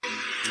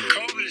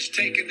COVID has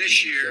taken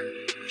this year,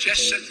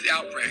 just since the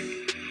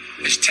outbreak,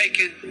 it's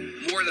taken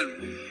more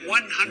than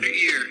 100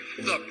 years.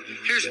 Look,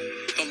 here's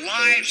the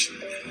lives.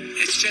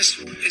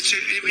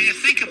 When you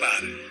think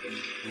about it,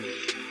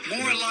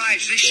 more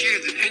lives this year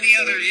than any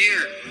other year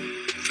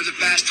for the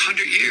past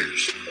 100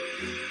 years.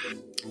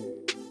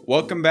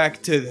 Welcome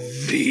back to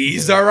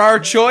These Are Our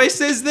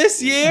Choices This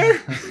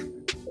Year.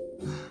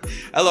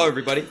 Hello,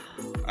 everybody.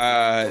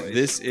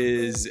 This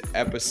is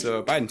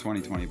episode, Biden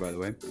 2020, by the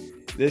way.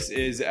 This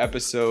is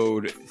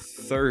episode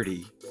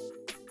 30.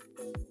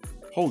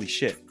 Holy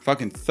shit.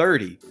 Fucking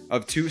 30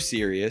 of Too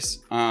Serious.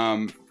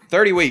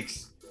 30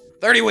 weeks.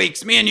 30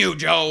 weeks. Me and you,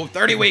 Joe.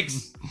 30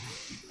 weeks.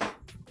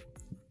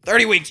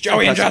 30 weeks,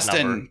 Joey and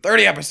Justin. Number.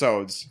 30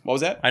 episodes. What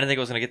was that? I didn't think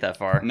it was going to get that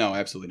far. No,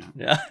 absolutely not.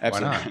 Yeah.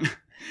 Absolutely not.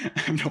 I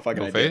have no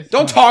fucking No idea. faith?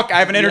 Don't talk. I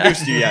haven't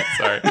introduced you yet.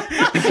 Sorry.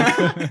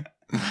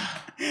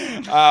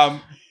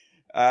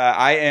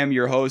 I am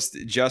your host,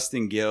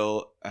 Justin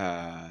Gill.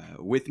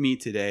 With me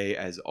today,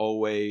 as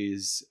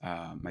always,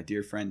 my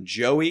dear friend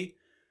Joey,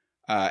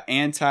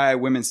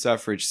 anti-women's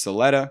suffrage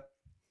Soletta.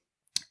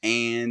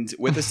 And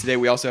with us today,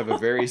 we also have a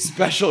very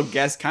special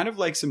guest, kind of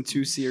like some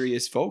Too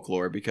Serious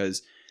folklore,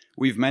 because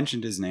we've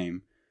mentioned his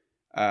name.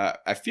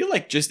 I feel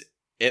like just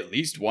at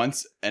least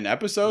once an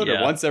episode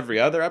or once every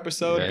other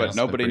episode, but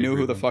nobody knew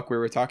who the fuck we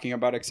were talking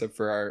about except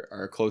for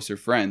our closer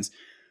friends.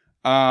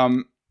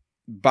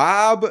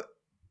 Bob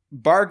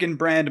Bargain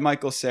Brand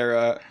Michael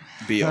Sarah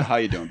Beal. How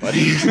you doing,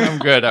 buddy? I'm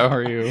good. How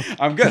are you?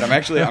 I'm good.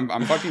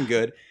 I'm fucking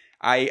good.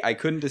 I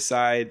couldn't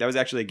decide. That was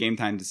actually a game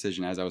time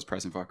decision as I was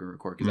pressing fucking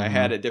record because I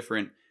had a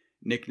different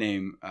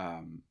nickname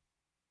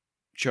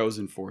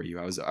chosen for you.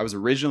 I was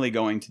originally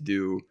going to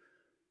do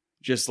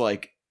just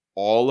like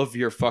all of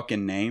your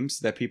fucking names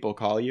that people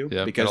call you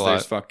because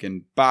there's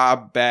fucking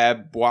Bob,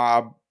 Bab,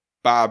 Bob,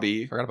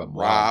 Bobby, Forgot about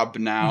Rob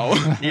now.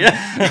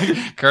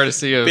 Yeah.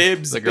 Courtesy of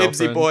Bibbs, the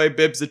girlfriend. Bibsy boy,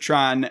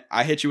 Bibsatron.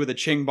 I hit you with a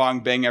ching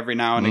bong bang every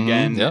now and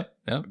again.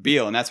 Yep.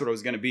 Beal, and that's what it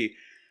was going to be.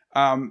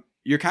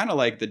 You're kind of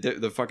like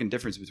the fucking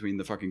difference between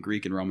the fucking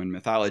Greek and Roman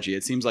mythology.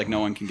 It seems like no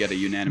one can get a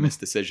unanimous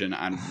decision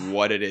on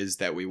what it is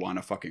that we want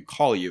to fucking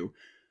call you.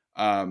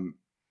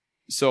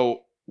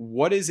 So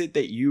what is it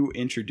that you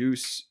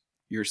introduce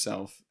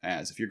yourself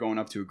as if you're going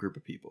up to a group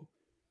of people?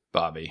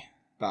 Bobby.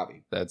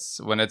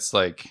 That's when it's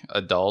like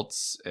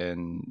adults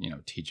and,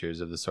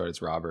 teachers of the sort.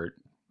 It's Robert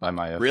by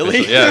my official. Really?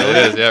 Yeah, it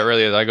is. Yeah, it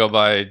really is. I go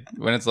by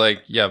when it's like,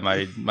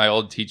 my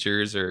old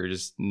teachers or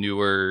just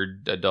newer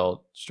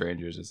adult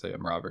strangers that say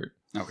I'm Robert.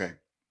 Okay.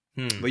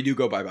 But you do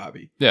go by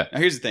Bobby. Yeah. Now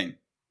here's the thing.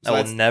 I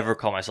will never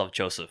call myself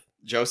Joseph.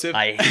 Joseph?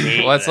 I hate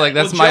Well, that's that. like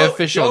that's Well, my Joe-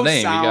 official Joe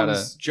name.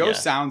 Sounds, Joe Yeah.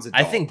 sounds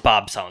adult. I think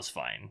Bob sounds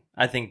fine.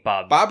 I think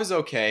Bob. Bob is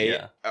okay.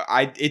 Yeah.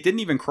 It didn't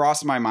even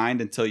cross my mind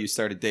until you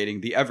started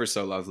dating the ever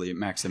so lovely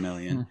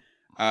Maximilian.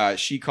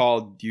 She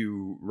called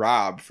you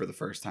Rob for the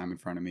first time in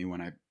front of me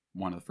one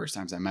of the first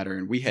times I met her,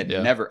 and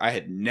I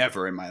had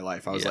never in my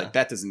life. I was like,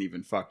 that doesn't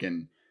even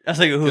fucking. I was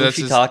like, who is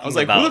she just- talking I was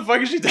like, about? who the fuck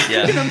is she talking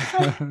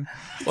about?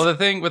 Well, the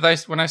thing with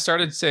when I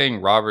started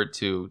saying Robert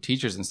to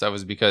teachers and stuff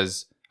was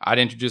because I'd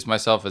introduce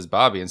myself as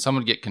Bobby, and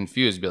someone would get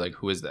confused, be like,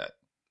 "Who is that?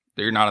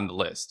 You're not on the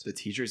list." The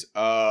teachers.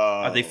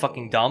 Are they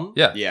fucking dumb?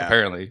 Yeah, Yeah.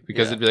 apparently,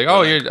 because Yeah. it'd be like,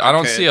 "Oh, I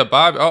don't okay. see a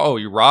Bob. Oh,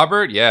 you're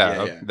Robert. Yeah,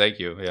 Yeah, okay, yeah. thank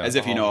you. Yeah, As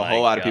if you Oh know a my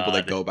whole lot of people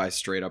that God. go by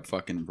straight up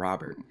fucking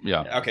Robert.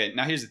 yeah." Okay,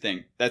 now here's the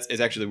thing. It's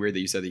actually weird that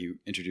you said that you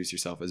introduce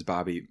yourself as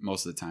Bobby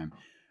most of the time.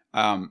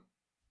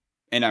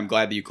 And I'm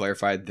glad that you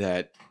clarified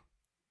that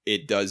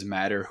it does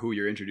matter who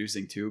you're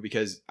introducing to,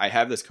 because I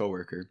have this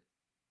coworker.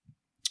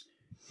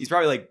 He's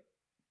probably like,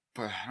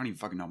 I don't even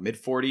fucking know,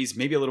 mid-40s,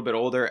 maybe a little bit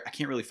older. I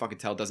can't really fucking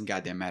tell. It doesn't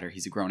goddamn matter.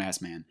 He's a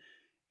grown-ass man.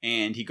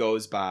 And he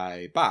goes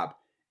by Bob.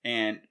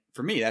 And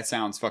for me, that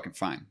sounds fucking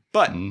fine.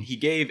 But he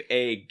gave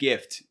a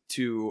gift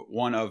to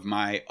one of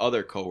my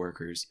other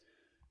coworkers,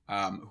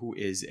 who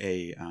is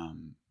a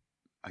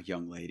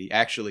young lady.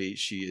 Actually,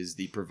 she is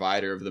the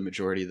provider of the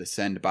majority of the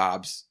Send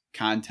Bob's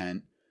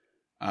content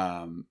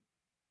from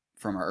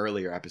our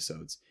earlier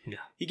episodes. Yeah.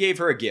 He gave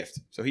her a gift.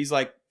 So he's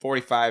like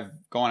 45,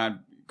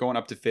 going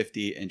up to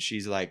 50, and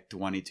she's like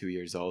 22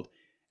 years old.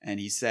 And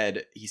he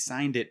said he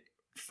signed it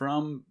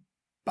from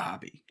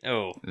Bobby.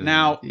 Oh.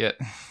 Now, yeah,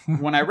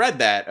 when I read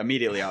that,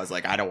 immediately I was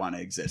like, I don't want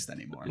to exist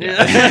anymore.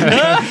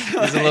 Yeah.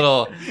 he's a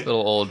little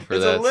old for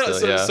It's that. a little,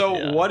 still, so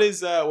yeah.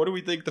 Yeah. what do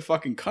we think the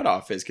fucking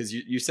cutoff is? Because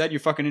you said you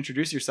fucking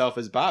introduced yourself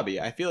as Bobby.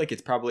 I feel like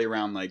it's probably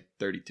around like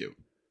 32.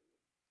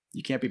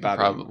 You can't be Bobby.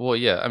 Probably. anymore. Well,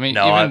 yeah. I mean,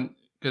 No, even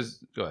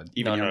because go ahead.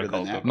 Even No, younger go,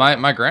 than go, that. go.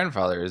 My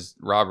grandfather is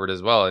Robert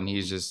as well, and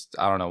he's just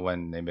I don't know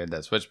when they made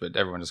that switch, but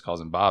everyone just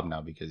calls him Bob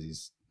now because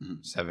he's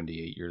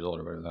 78 years old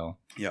or whatever the hell.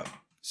 Yeah.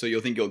 So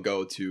you think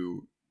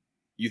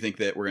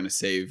that we're gonna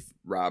save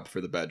Rob for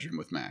the bedroom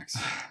with Max?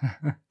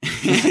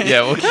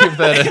 Yeah, we'll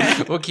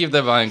keep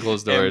that behind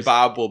closed And doors.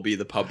 Bob will be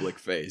the public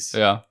face.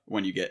 Yeah.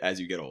 As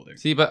you get older.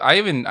 See, but I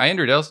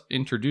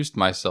introduced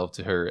myself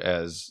to her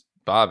as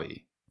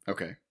Bobby,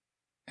 Okay.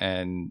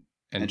 and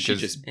she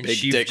 'cause- just And big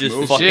she dick just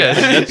moved. fucking Yeah.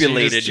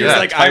 manipulated She your was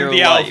like, entire I'm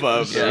the life. alpha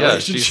of the yeah, she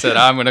relationship. said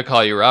I'm gonna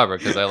call you Robert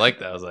because I like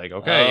that. I was like,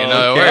 okay, it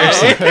Okay.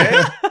 works.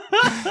 Okay.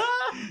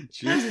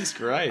 Jesus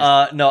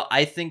Christ. No,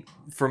 I think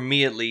for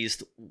me at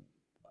least,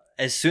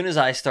 as soon as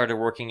I started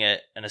working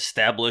at an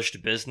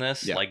established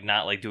business, Yeah. like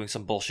not like doing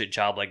some bullshit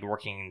job like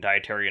working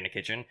dietary in a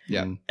kitchen,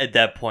 Yeah. at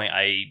that point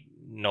I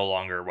no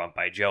longer went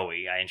by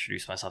Joey. I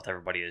introduced myself to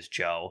everybody as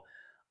Joe.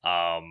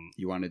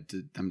 You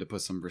wanted them to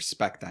put some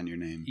respect on your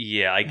name.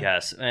 Yeah, I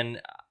guess.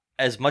 And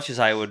as much as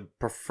I would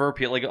prefer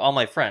people, like all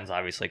my friends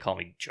obviously call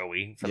me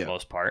Joey for Yeah. the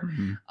most part.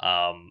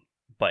 Mhm.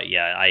 But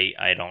yeah,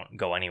 I don't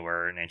go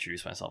anywhere and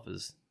introduce myself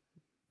as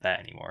that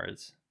anymore.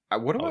 It's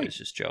What do always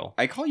just Joe.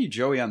 I call you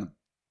Joey on the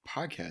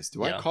podcast?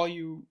 Do I Yeah. call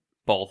you?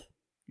 Both.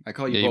 I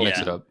call you Yeah, you both. mix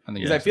Yeah. it up. I think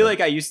you Because I mix feel it up.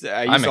 like I used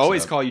to mix it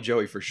always up. call you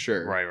Joey for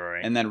sure.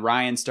 Right. And then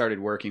Ryan started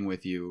working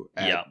with you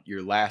at Yeah.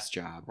 your last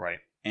job. Right.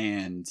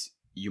 And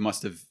you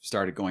must have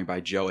started going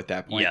by Joe at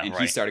that point. Yeah, and he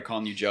right. started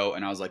calling you Joe.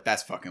 And I was like,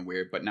 that's fucking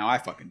weird. But now I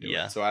fucking do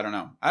Yeah. it. So I don't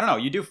know.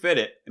 You do fit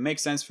it. It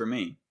makes sense for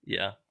me.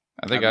 Yeah.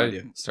 I think I'm I with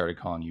you. started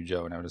calling you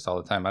Joe nowadays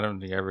all the time. I don't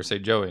think I ever say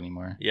Joey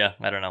anymore. Yeah.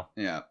 I don't know.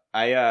 Yeah.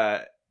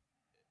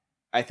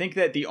 I think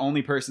that the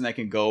only person that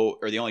can go,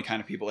 or the only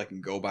kind of people that can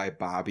go by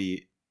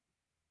Bobby,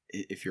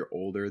 if you're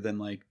older than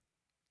like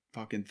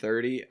fucking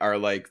 30, are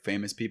like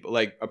famous people.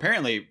 Like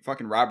apparently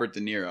fucking Robert De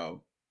Niro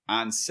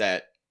on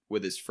set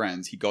with his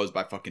friends, he goes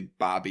by fucking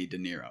Bobby De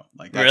Niro.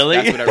 Like that's, Really?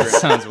 that's what everyone, That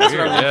sounds that's what weird,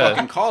 everyone yeah.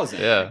 fucking calls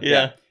him. Yeah.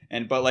 Yeah.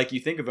 But like you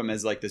think of him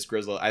as like this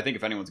grizzled. I think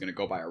if anyone's gonna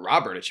go by a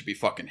Robert, it should be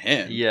fucking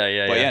him.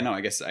 Yeah. But yeah, no,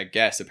 I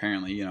guess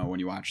apparently, you know, when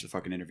you watch the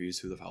fucking interviews,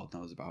 who the hell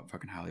knows about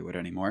fucking Hollywood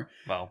anymore?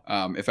 Wow.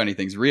 If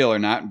anything's real or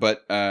not.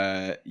 But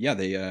yeah,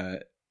 they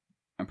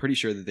I'm pretty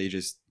sure that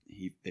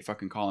they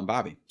fucking call him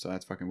Bobby. So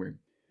that's fucking weird.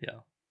 Yeah.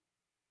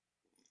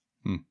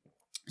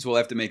 So we'll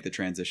have to make the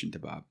transition to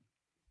Bob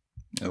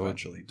Yeah, well,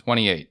 eventually.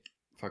 28.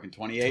 Fucking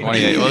 28.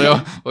 28.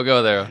 We'll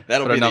go there.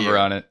 That'll Put be a the number year.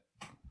 on it.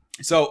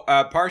 So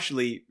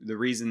partially the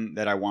reason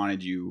that I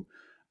wanted you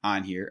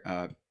on here,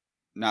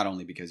 not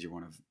only because you're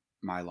one of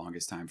my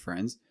longest time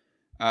friends,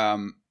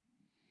 and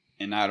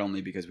not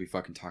only because we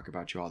fucking talk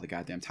about you all the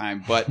goddamn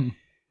time, but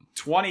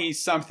 20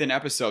 something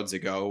episodes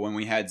ago when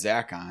we had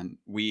Zach on,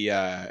 we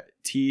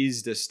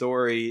teased a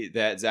story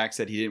that Zach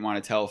said he didn't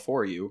want to tell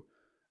for you,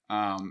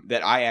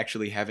 that I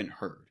actually haven't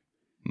heard.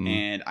 Mm.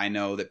 And I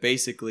know that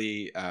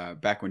basically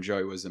back when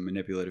Joey was a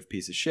manipulative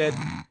piece of shit,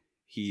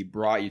 he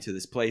brought you to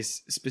this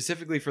place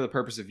specifically for the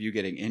purpose of you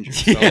getting injured.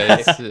 So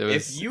Yes,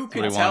 if you what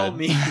could he tell wanted.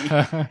 me,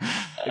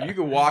 if you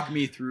could walk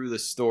me through the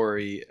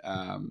story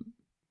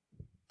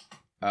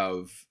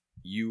of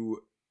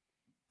you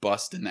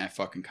busting that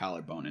fucking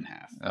collarbone in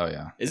half. Oh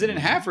yeah. Is it in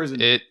half or is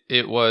it?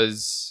 It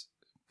was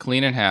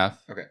clean in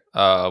half. Okay.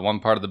 One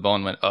part of the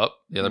bone went up,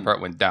 the other Mm. part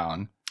went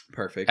down,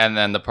 Perfect. and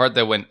then the part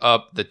that went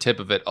up, the tip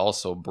of it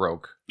also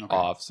broke Okay.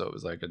 off, so it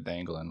was like a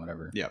dangling,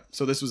 whatever. Yeah.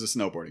 So this was a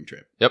snowboarding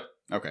trip. Yep.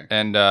 Okay.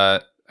 And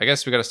I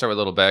guess we got to start with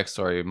a little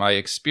backstory. My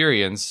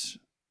experience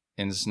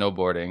in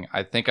snowboarding,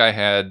 I think I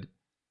had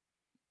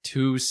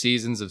 2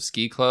 seasons of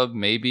ski club,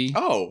 maybe.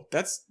 Oh,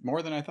 that's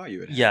more than I thought you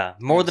would have. Yeah.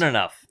 More than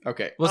enough.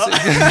 Okay. Well,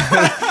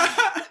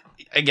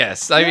 I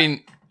guess. I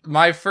mean,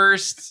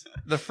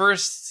 the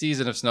first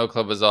season of snow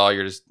club was all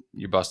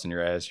you're busting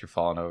your ass, you're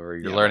falling over,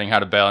 you're Yeah. learning how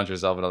to balance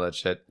yourself and all that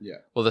shit. Yeah.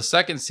 Well, the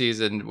second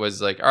season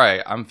was like, all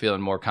right, I'm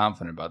feeling more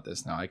confident about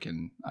this now. I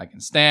can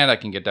stand, I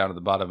can get down to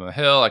the bottom of a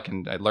hill,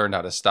 I learned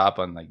how to stop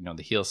on like, you know,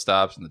 the heel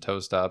stops and the toe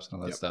stops and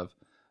all that Yep. stuff.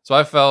 So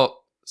I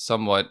felt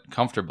somewhat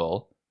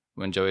comfortable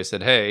when Joey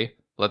said, "Hey,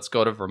 let's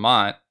go to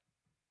Vermont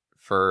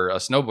for a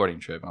snowboarding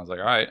trip." And I was like,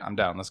 "All right, I'm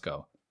down. Let's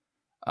go."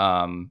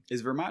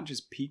 Is Vermont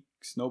just peak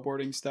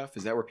snowboarding stuff?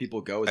 Is that where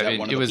people go? Is I that mean,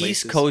 one it of the was-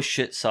 places? East Coast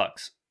shit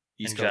sucks.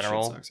 East in Coast shit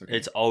general, sucks, okay.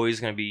 it's always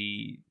going to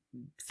be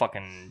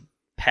fucking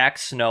packed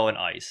snow and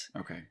ice.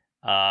 Okay.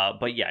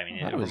 But yeah, I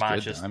mean, That was Vermont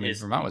good. just I mean,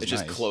 is, Vermont was It's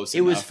just nice. close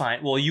it was enough.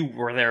 fine. Well, you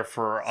were there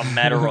for a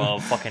matter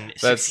of fucking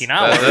That's 16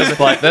 hours,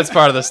 but that's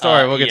part of the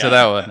story. We'll get to yeah,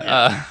 that one.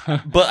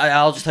 yeah. But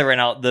I'll just tell you right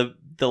now,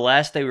 the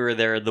last day we were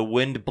there, the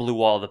wind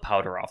blew all the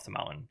powder off the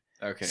mountain.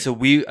 Okay. So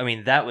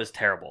that was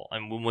terrible.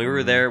 And when we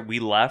were Mhm. there, we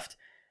left,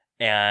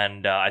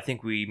 and I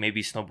think we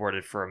maybe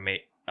snowboarded for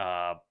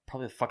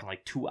probably fucking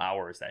like 2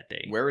 hours that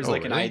day. where is Oh,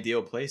 like an really?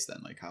 ideal place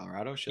then? Like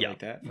Colorado, shit Yeah. like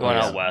that? Going Oh,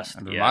 out yeah. west.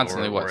 And yeah, Vermont's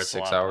only where what, it's a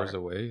 6 lot hours hotter.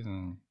 away.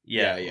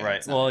 Yeah, Yeah, right.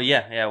 it's not Well, bad.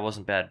 yeah, it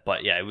wasn't bad,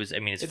 but yeah, it was. I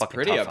mean, it's It's fucking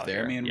pretty tough up out there.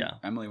 here. I mean, yeah,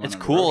 Emily went it's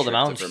on a cool. road The trip to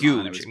mountain's Vermont.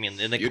 It huge. was I mean, and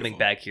then coming beautiful.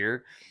 back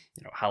here,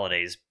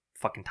 Holiday's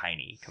fucking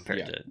tiny compared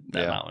Yeah. to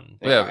that Yeah. mountain.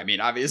 Yeah, Yeah. I mean,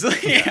 obviously.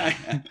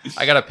 Yeah.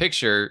 I got a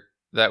picture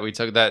that we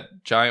took,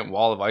 that giant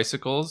wall of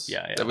icicles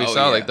Yeah, yeah. that we Oh,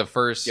 saw, yeah. like the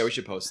first. Yeah, we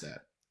should post that.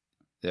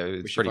 Yeah, We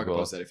it's should pretty fucking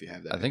cool. post that if you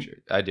have that I think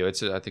picture. I do. I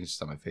think it's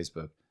just on my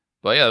Facebook.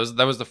 But yeah,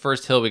 that was the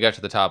first hill we got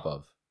to the top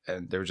of,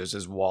 and there was just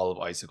this wall of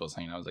icicles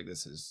hanging out. I was like,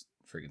 this is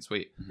freaking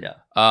sweet. Yeah.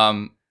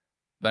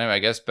 But anyway, I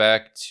guess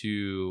back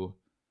to.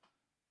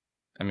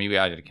 I mean,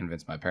 I had to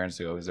convince my parents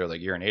to go because they're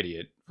like, "You're an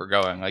idiot for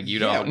going. Like, you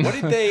Yeah, don't." what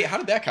did they? How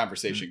did that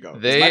conversation go?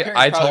 'Cause They- my parents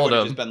I probably told would've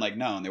them- just been like,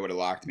 no, and they would have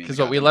locked me. in Because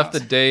the what we goddamn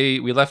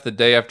left the house.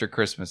 day after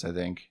Christmas, I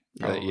think,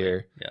 that Probably.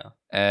 year. Yeah.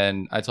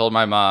 And I told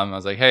my mom, I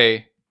was like,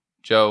 "Hey,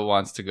 Joe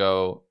wants to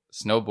go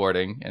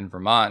snowboarding in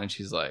Vermont," and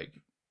she's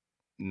like,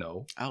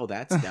 no. Oh,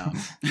 that's dumb.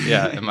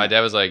 Yeah, and my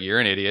dad was like, "You're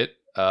an idiot.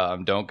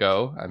 Don't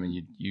go. I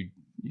mean, you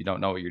don't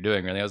know what you're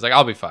doing, really." I was like,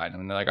 "I'll be fine."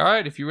 And they're like, "All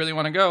right, if you really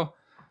want to go."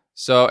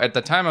 So at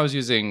the time, I was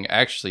using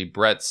actually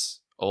Brett's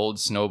old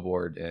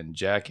snowboard and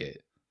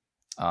jacket.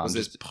 Was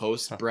this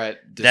post Brett?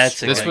 That's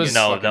destroying exactly- his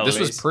no, fucking that This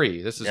was- was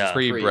pre. This was Yeah.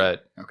 pre Pre.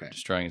 Brett Okay.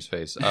 destroying his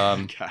face. Got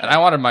And it. I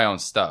wanted my own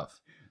stuff,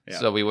 Yeah.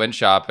 so we went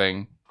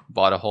shopping,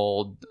 bought a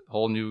whole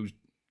new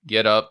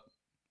Get Up,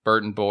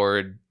 Burton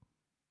board,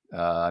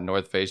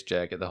 North Face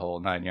jacket, the whole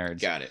 9 yards.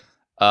 Got it.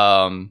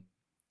 And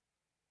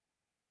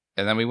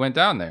then we went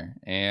down there,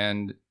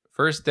 and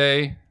first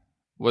day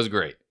was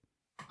great.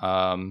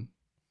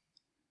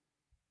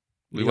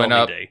 We The went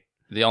only up. day.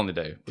 The only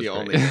day. Was The great.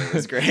 only day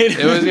was great.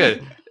 It was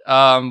good.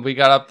 We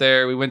got up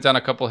there. We went down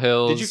a couple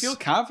hills. Did you feel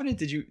confident?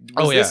 Did you?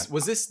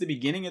 Was this the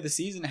beginning of the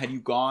season? Had you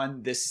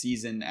gone this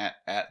season at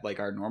like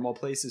our normal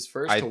places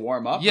first to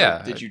warm up?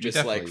 yeah, Or did you we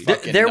just like definitely-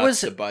 fucking There nuts was-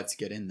 to butts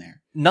get in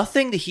there?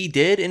 Nothing that he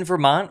did in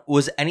Vermont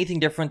was anything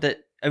different.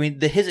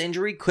 His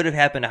injury could have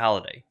happened at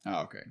Holiday.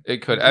 Oh, okay.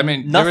 It could. I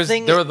mean,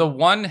 Nothing- there was the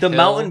one. The hill-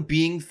 mountain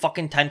being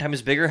fucking 10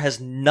 times bigger has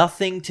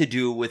nothing to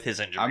do with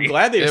his injury. I'm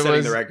glad they're It setting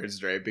was- the record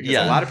straight because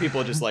Yeah. a lot of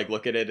people just like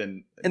look at it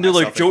and and they're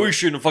like, myself Joey included-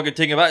 shouldn't have fucking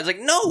taken it back. It's like,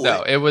 no.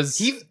 No, it was.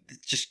 He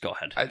just go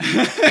ahead.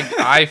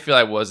 I feel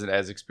I wasn't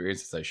as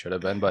experienced as I should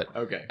have been, but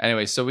Okay.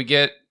 anyway, so we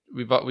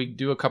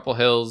do a couple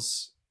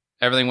hills.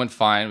 Everything went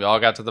fine. We all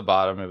got to the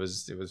bottom. It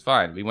was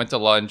fine. We went to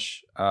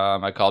lunch.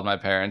 I called my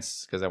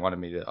parents because I wanted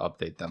me to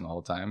update them the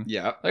whole time.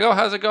 Yeah. Like, oh,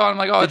 how's it going? I'm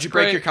like, oh, Did it's you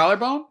break great. your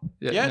collarbone?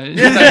 Yeah,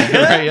 Yet?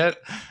 not right yet.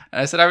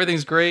 And I said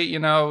everything's great. You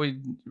know,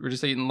 we're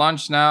just eating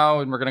lunch now,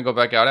 and we're gonna go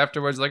back out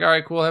afterwards. Like, all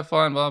right, cool, have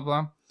fun, blah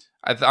blah.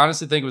 I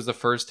honestly think it was the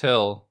first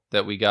hill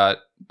that we got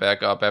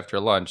back up after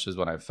lunch is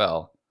when I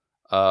fell.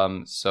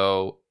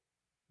 So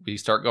we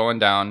start going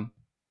down,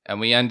 and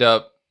we end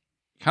up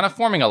kind of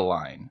forming a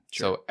line.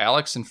 Sure. So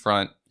Alex in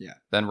front, Yeah.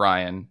 then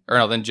Ryan, or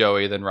no, then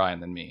Joey, then Ryan,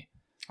 then me.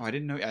 Oh, I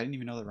didn't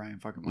even know that Ryan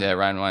fucking went. Yeah,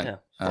 Ryan went. Yeah,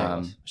 four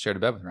of us. Shared a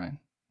bed with Ryan.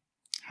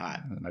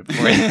 Hot. The night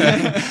before.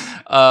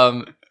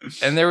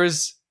 And there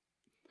was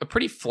a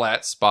pretty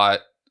flat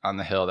spot on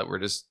the hill that we're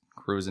just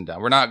cruising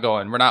down. We're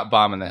not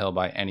bombing the hill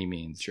by any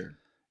means. Sure.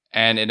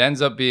 And it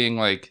ends up being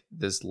like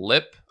this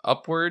lip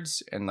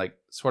upwards and like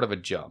sort of a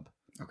jump.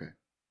 Okay.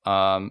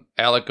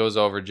 Alec goes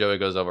over, Joey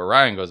goes over,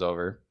 Ryan goes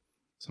over.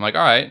 So I'm like,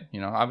 all right,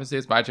 obviously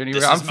it's my turn.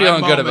 This I'm is my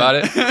feeling good about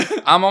moment.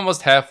 it. I'm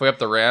almost halfway up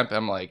the ramp.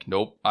 I'm like,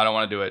 nope, I don't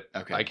want to do it.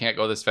 Okay. I can't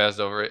go this fast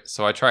over it.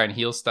 So I try and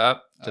heel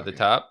stop to the Okay.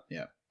 top.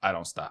 Yeah. I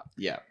don't stop.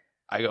 Yeah.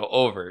 I go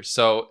over.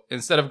 So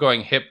instead of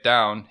going hip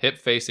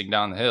facing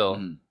down the hill,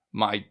 Mhm.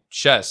 my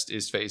chest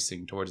is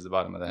facing towards the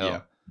bottom of the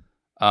hill.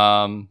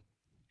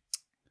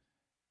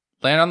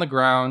 Land on the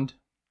ground,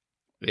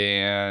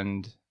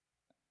 and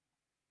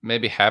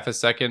maybe half a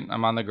second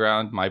I'm on the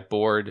ground. My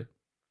board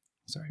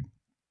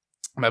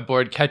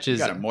catches.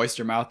 You got a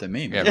moister mouth than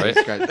me, man. Yeah, right?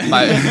 Jesus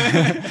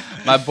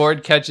Christ. my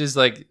board catches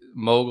like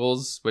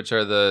moguls, which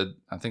are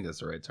I think that's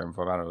the right term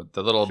for them. I don't know,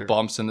 the little Sure.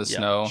 bumps in the Yeah,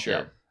 snow.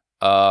 Sure.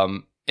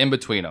 In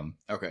between them.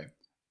 Okay.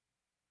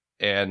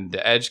 And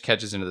the edge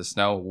catches into the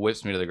snow,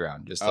 whips me to the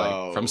ground, just like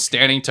Oh, from okay.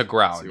 standing to So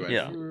ground. you went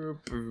Yeah.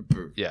 boop, boop,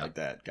 boop, Yeah. like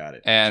that. Got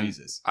it. And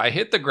Jesus. I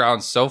hit the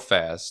ground so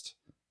fast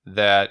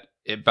that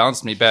it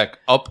bounced me back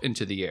up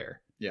into the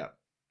air. Yeah.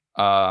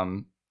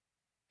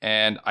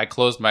 And I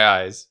closed my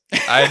eyes.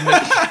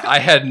 I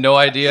had no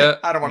idea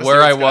I don't wanna see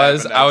where I what's gonna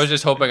was. happen I was next.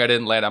 just hoping I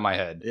didn't land on my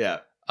head. Yeah.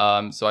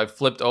 So I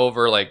flipped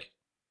over like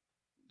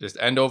just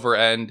end over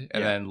end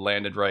and Yeah. then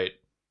landed right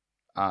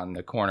on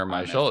the corner of my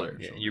On that shoulder.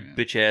 fucking Yeah, shoulder, your yeah.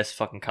 bitch ass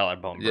fucking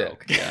collarbone Yeah.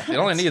 broke. It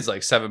only needs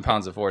like 7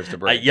 pounds of force to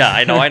break.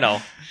 I know.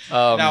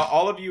 Now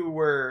all of you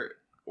were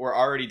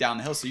already down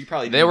the hill, so you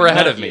probably They didn't were know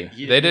ahead of he- me.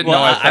 he They didn't didn't know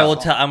Well, I I will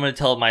fell. tell. I'm going to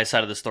tell my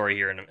side of the story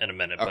here in a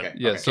minute. Okay.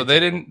 Yeah, Okay. so they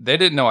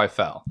didn't know I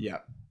fell. Yeah.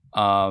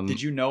 Did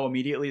Did you know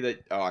immediately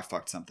that? Oh, I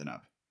fucked something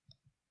up.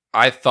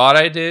 I thought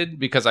I did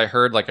because I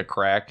heard like a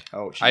crack.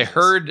 Oh, Jesus. I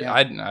heard Yeah.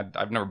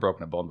 I've never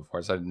broken a bone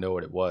before, so I didn't know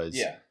what it was.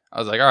 Yeah. I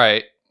was like, all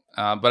right,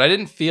 but I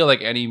didn't feel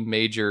like any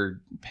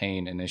major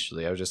pain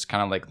initially. I was just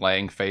kind of like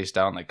laying face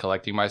down, like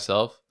collecting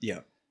myself. Yeah.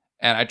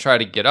 And I try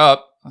to get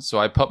up, so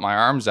I put my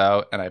arms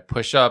out and I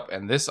push up,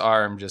 and this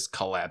arm just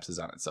collapses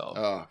on itself.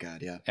 Oh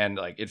God. Yeah. And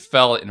like it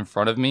fell in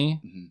front of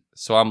me, Mhm.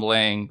 so I'm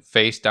laying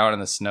face down in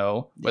the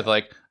snow with Yeah.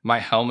 like my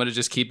helmet is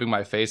just keeping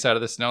my face out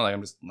of the snow, like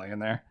I'm just laying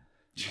there.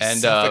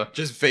 And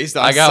Just face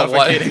down. I got one.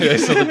 suffocating.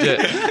 It's so legit.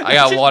 I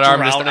got one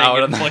arm just Drowning out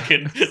in on the.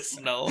 fucking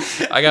snow.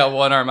 I got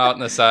one arm out on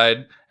the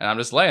side, and I'm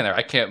just laying there.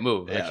 I can't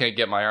move. Yeah. I can't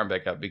get my arm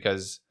back up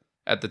because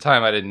at the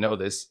time I didn't know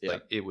this. Yeah.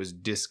 Like it was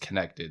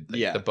disconnected.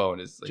 Like, Yeah. the bone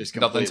is like, Just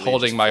nothing's completely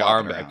holding just my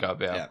arm flopping back around.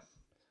 up. Yeah.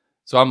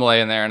 So I'm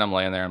laying there, and I'm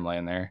laying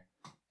there,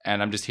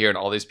 and I'm just hearing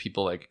all these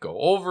people like go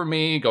over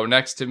me, go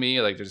next to me,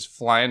 like they're just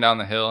flying down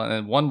the hill. And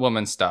then one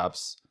woman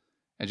stops,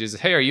 and she says,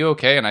 "Hey, are you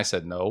okay?" And I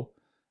said, "No,"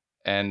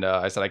 and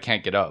I said, "I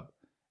can't get up."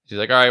 She's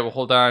like, all right, well,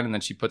 hold on. And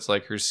then she puts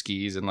like her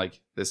skis and like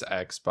this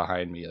X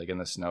behind me, like in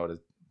the snow to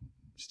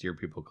steer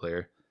people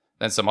clear.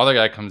 Then some other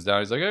guy comes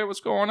down. He's like, hey, what's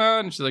going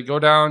on? And she's like, go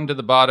down to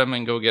the bottom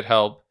and go get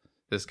help.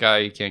 This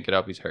guy, he can't get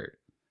up. He's hurt.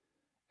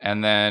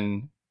 And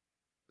then,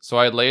 so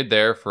I laid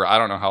there for, I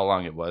don't know how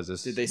long it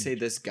was. Did they say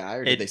this guy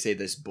or did they say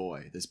this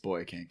boy? This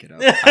boy can't get up.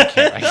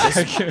 I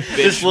can't.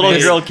 This little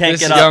girl can't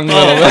this get young up.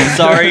 little- Oh, I'm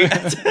sorry.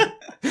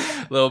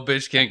 Little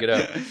bitch can't get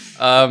up.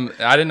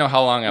 I didn't know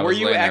how long I Were was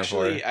you laying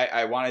actually? there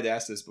I wanted to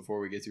ask this before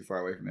we get too far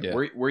away from it. Yeah.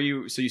 Were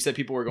you? So you said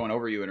people were going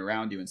over you and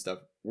around you and stuff.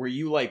 Were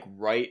you like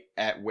right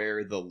at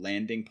where the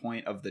landing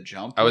point of the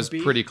jump? for. I was would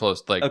be? pretty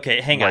close, like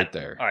Okay, hang right on.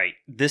 there. All right,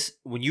 this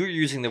when you were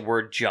using the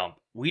word jump,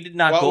 we did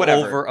not Well, go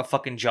whatever. over a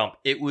fucking jump.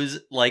 It was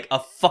like a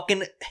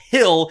fucking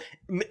hill,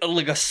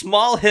 like a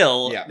small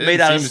hill Yeah. It made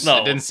didn't out of seem-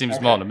 snow. It didn't seem Okay.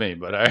 small to me,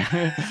 but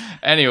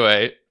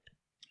anyway.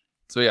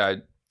 So yeah,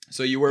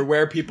 So you were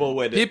where people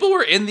would people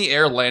were in the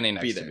air landing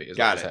next be to there. me. Is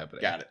Got what it. was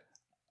happening. Got it.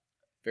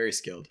 Very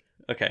skilled.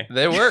 Okay,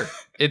 They were.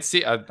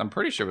 I'm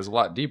pretty sure it was a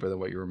lot deeper than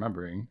what you're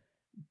remembering.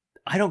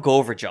 I don't go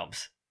over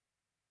jumps.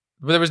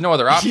 But there was no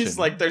other option. He's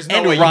like, there's no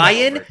And way. you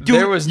Ryan, know over it. dude,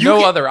 There was you no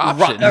can- other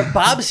option.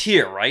 Bob's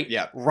here, right?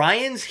 Yeah.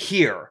 Ryan's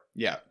here.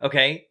 Yeah,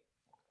 Okay,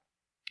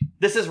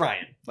 this is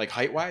Ryan. like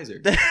height wise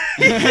or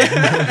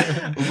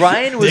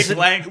Ryan was dick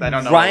length. I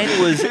don't know.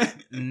 Ryan was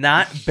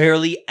not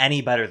barely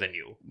any better than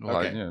you. Well,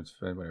 Okay. yeah, it's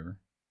fine, whatever.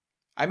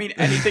 I mean,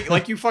 anything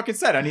like you fucking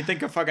said. Anything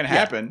could fucking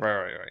happen.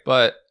 Right.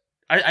 But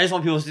I just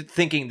want people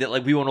thinking that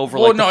like we went over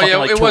well, like the no, fucking yeah,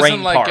 like it terrain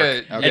wasn't like park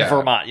a in yeah.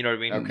 Vermont. You know what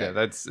I mean? Okay.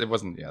 yeah, it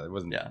wasn't. Yeah.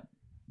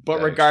 But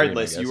Yeah,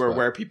 regardless, extreme, I you guess, were but-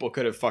 where people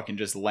could have fucking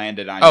just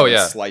landed on Oh, you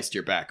yeah. and sliced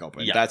your back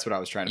open. Yeah. That's what I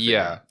was trying to figure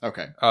Yeah. out.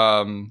 Okay. So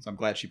I'm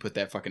glad she put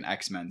that fucking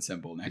X-Men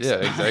symbol next Yeah, to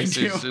exactly. behind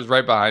you. She was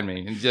right behind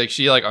me, and like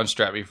she like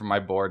unstrapped me from my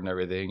board and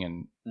everything,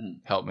 and Mhm.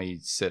 helped me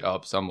sit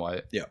up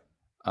somewhat. Yeah.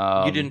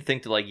 You didn't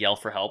think to like yell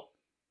for help?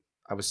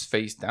 I was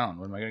face down.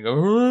 What am I gonna go?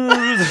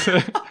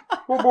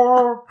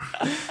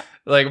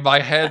 Like my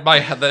head,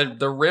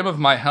 the rim of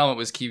my helmet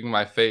was keeping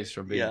my face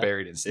from being Yeah.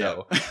 buried in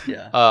snow.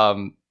 Yeah.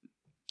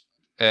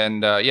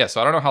 And yeah,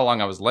 so I don't know how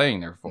long I was laying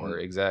there for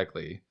Mhm.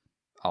 exactly.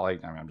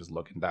 I'm just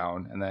looking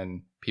down, and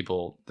then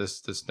the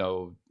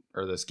snow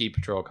or the ski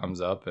patrol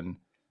comes up, and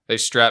they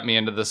strap me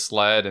into the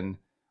sled, and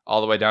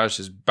all the way down it's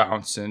just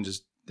bouncing.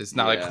 Just it's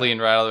not like Yeah. clean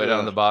right all the way down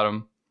to Ugh. the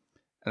bottom.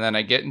 And then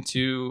I get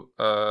into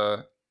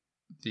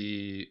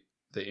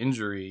the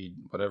injury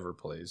whatever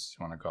place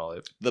you want to call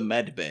it. The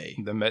med bay.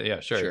 Yeah,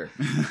 sure. Sure.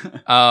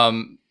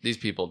 These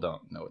people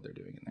don't know what they're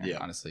doing in there, Yeah.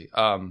 honestly.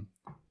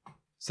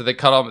 So they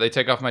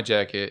take off my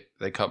jacket,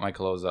 they cut my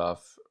clothes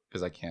off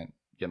because I can't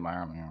get my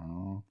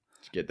arm.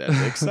 Get that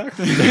dick sucked.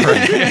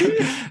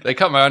 They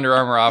cut my Under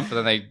Armour off, and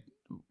then they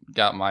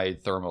got my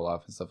thermal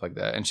off and stuff like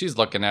that. And she's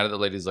looking at it. The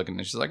lady's looking,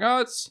 and she's like,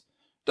 "Oh,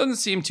 doesn't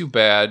seem too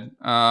bad."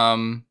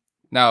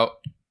 Now,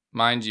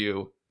 mind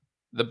you,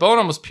 the bone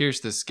almost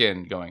pierced the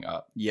skin going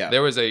up. Yeah.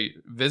 There was a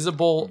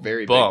visible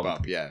Very bump. big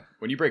bump. Yeah.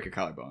 When you break a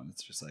collarbone,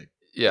 it's just like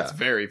Yeah. it's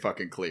very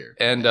fucking clear.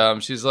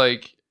 And she's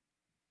like,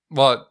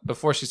 well,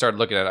 before she started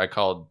looking at it, I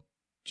called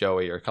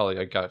Joey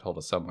I got hold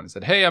of someone and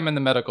said, "Hey, I'm in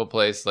the medical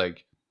place.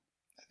 Like,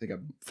 I think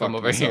I'm from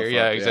over here."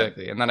 Yeah,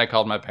 exactly. And then I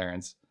called my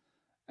parents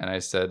and I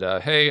said,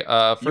 "Hey,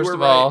 first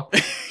of all,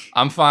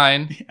 I'm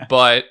fine." Yeah.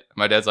 But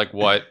my dad's like,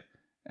 "What?"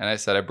 And I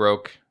said, I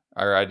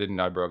didn't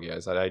know I broke it. I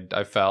said,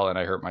 I fell and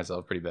I hurt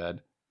myself pretty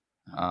bad.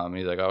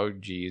 He's like, "Oh,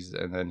 geez."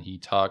 And then he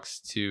talks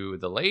to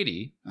the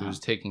lady who's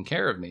taking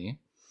care of me,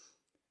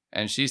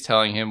 and she's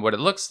telling him what it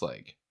looks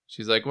like.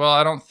 She's like, "Well,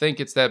 I don't think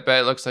it's that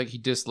bad. It looks like he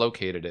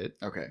dislocated it."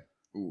 Okay.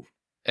 Ooh.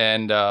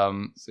 And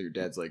So your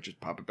dad's like, just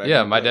pop it back.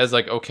 yeah, in my place. dad's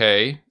like,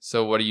 "Okay,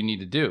 so what do you need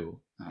to do?"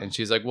 Uh-huh. And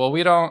she's like, "Well,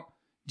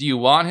 do you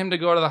want him to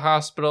go to the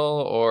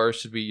hospital, or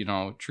should we,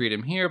 treat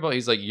him here?" But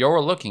he's like,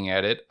 "You're looking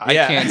at it. I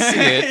Yeah. can't see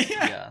it.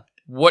 Yeah.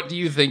 What do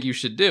you think you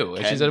should do?"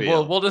 And she Ken said, Beal.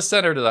 "Well, we'll just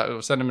send him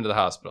into the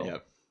hospital."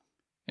 Yep.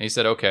 And he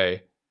said,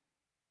 "Okay."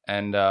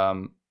 And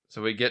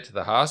so we get to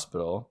the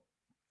hospital.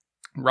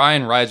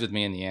 Ryan rides with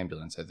me in the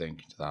ambulance, I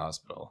think, to the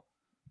hospital.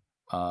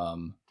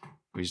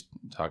 We're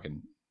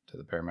talking to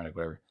the paramedic,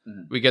 whatever.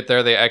 Mhm. We get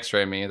there, they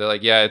X-ray me. They're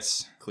like, "Yeah,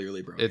 it's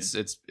Clearly broken. it's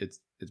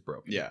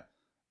broken." Yeah.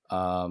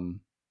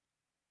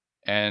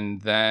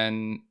 And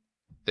then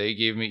they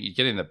gave me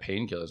getting the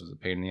painkillers was a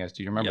pain in the ass.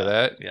 Do you remember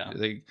Yeah, that?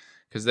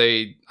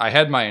 yeah. I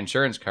had my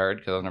insurance card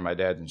because under my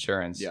dad's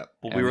insurance. Yeah.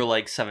 But And- we were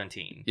like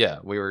 17. Yeah,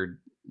 we were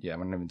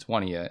not even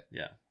 20 yet.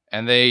 Yeah.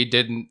 And they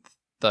didn't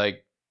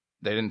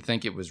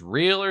think it was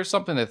real or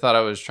something. They thought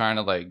I was trying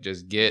to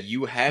just get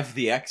You have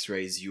the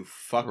X-rays, you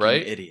fucking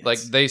right. idiots. Like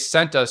they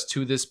sent us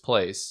to this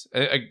place.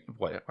 I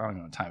don't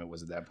know what time it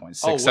was at that point.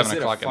 6, was 7 it a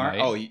o'clock at night.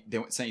 Oh,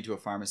 they sent you to a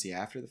pharmacy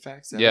after the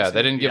fact? Is that Yeah, what they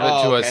you're didn't saying? give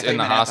it to okay. us I thought in you the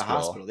meant at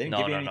hospital. They didn't No,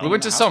 give you no, anything no. We in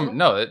went the to hospital? some.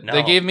 No, No.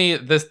 they gave me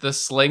the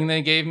sling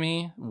they gave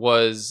me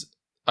was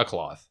a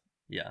cloth.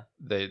 Yeah.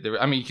 They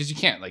I mean, because you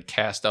can't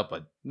cast up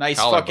a Nice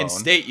collarbone. fucking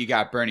state you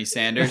got, Bernie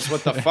Sanders.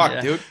 What the fuck,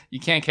 Yeah. dude?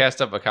 you can't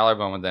cast up a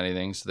collarbone with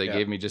anything. So they Yeah.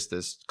 gave me just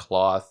this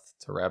cloth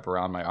to wrap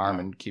around my arm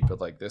Wow. and keep it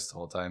like this the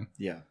whole time.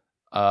 Yeah.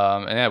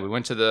 And yeah, we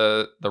went to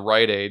the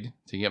Rite Aid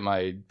to get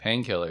my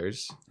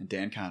painkillers. And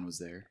Dan Kahn was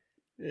there.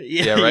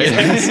 Yeah,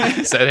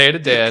 right. Said hey to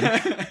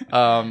Dan.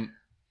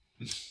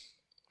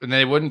 and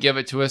they wouldn't give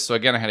it to us. So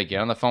again, I had to get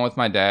on the phone with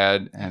my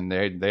dad, and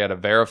they had to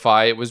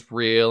verify it was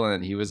real,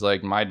 and he was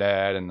like my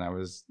dad, and I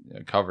was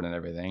covered in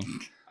everything.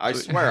 I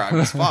swear I'm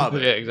his father.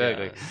 Yeah,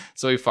 exactly. Yeah.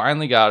 So we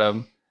finally got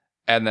him,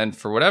 and then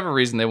for whatever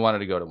reason, they wanted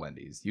to go to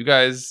Wendy's. You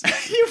guys,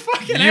 You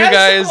fucking You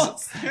guys-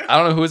 assholes. I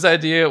don't know whose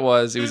idea it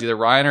was. It was either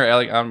Ryan or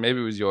Alec. Maybe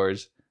it was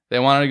yours. They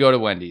wanted to go to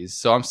Wendy's,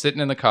 so I'm sitting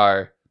in the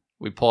car.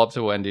 We pull up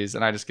to Wendy's,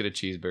 and I just get a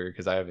cheeseburger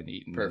because I haven't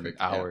eaten Perfect.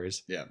 in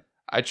hours. Yeah.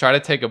 I try to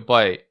take a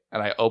bite,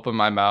 and I open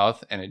my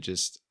mouth, and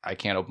I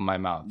can't open my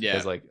mouth Yeah.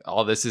 because like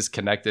all this is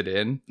connected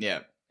in, Yeah.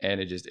 and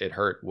it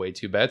hurt way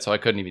too bad, so I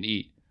couldn't even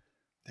eat.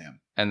 Damn.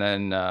 And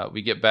then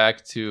we get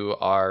back to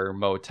our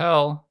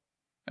motel,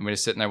 and we're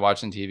just sitting there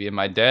watching TV, and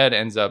my dad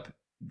ends up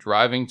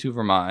driving to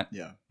Vermont,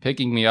 Yeah.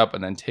 picking me up,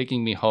 and then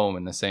taking me home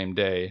in the same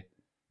day,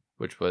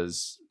 which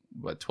was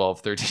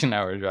 12, 13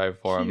 hour drive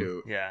for him.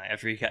 Cute. Yeah,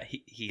 after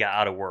he got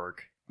out of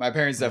work. My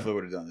parents definitely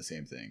would have done the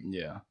same thing.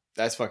 Yeah.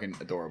 That's fucking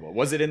adorable.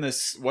 Was it in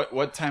this?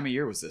 What time of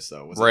year was this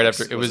though? Was Right like-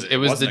 after it was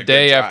wasn't the a good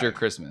day drive. after It's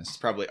Christmas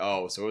probably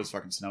so it was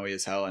fucking snowy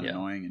as hell and Yeah.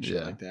 annoying and shit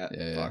Yeah. like that.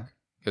 Yeah, Fuck.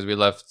 because we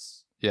left.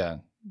 Yeah,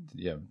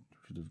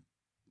 for the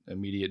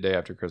immediate day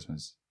after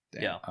Christmas.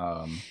 Damn.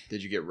 Yeah.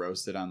 Did you get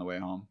roasted on the way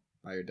home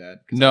by your dad?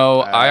 'Cause No,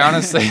 I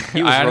honestly,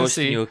 He was I roasting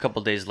honestly, you a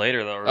couple days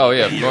later, though. or oh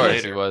yeah, a of year course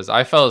later. he was.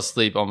 I fell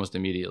asleep almost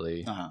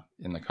immediately Uh-huh.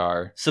 in the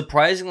car.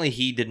 Surprisingly,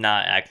 he did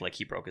not act like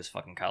he broke his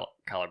fucking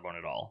collarbone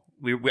at all.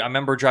 I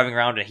remember driving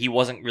around and he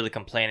wasn't really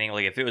complaining.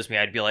 Like if it was me,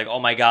 I'd be like, "Oh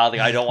my god,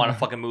 like I don't want to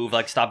fucking move.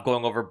 Like stop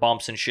going over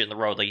bumps and shit in the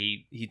road." Like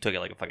he took it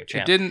like a fucking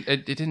champ.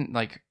 It didn't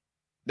like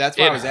That's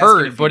why I it was asking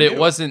hurt, if but you it knew.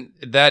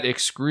 wasn't that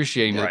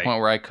excruciating to the Right. point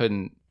where I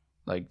couldn't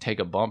like take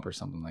a bump or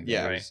something like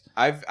Yeah, that. It right.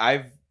 was-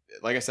 I've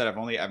like I said,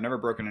 I've never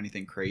broken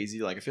anything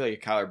crazy. Like I feel like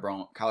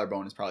a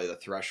collarbone is probably the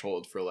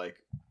threshold for like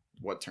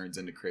what turns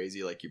into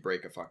crazy. Like you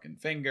break a fucking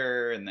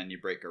finger and then you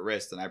break a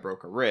wrist, and I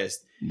broke a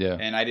wrist yeah.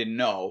 and I didn't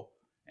know,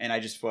 and I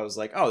just was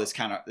like, oh,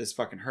 this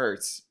fucking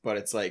hurts, but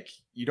it's like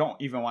you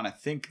don't even want to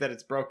think that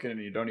it's broken,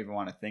 and you don't even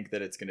want to think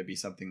that it's going to be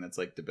something that's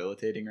like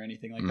debilitating or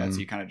anything like that. Mhm. So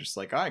you kind of just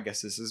like, oh, I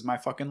guess this is my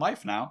fucking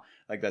life now.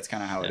 Like that's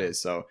kind of how it Yeah. is.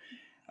 So,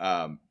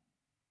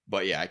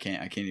 but yeah, I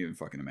can't even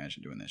fucking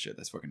imagine doing that shit.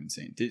 That's fucking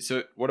insane.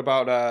 So what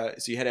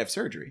about so you had to have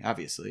surgery,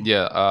 obviously.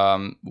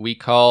 Yeah, we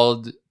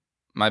called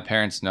my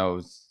parents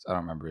know, I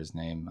don't remember his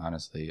name,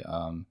 honestly.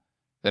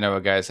 They know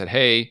a guy that said,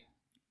 "Hey,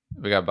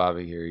 we got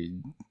Bobby here. He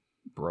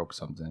broke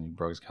something. He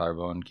broke his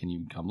collarbone. Can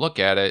you come look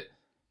at it?"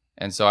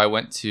 And so I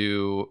went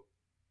to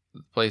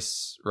the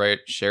place right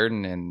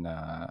Sheridan in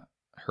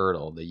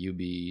Hurdle, the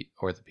UB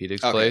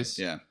Orthopedics Okay, place.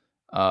 Yeah.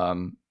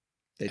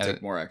 They and-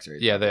 took more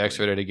X-rays. Yeah, they probably.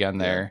 X-rayed it again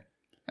Yeah. there.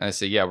 And I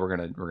said, "Yeah, we're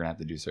gonna have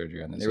to do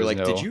surgery on this." They were like,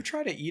 There's no- "Did you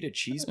try to eat a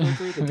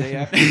cheeseburger the day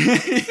after?"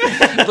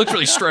 It looked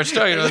really stretched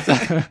out, you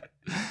know.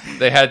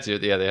 They had to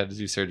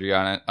do surgery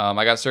on it.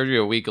 I got surgery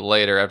a week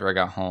later after I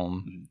got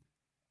home, Mhm.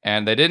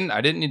 and I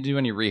didn't need to do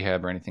any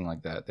rehab or anything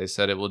like that. They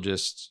said it will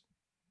just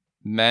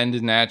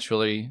mend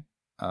naturally.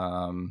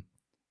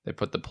 They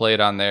put the plate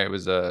on there. It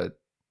was a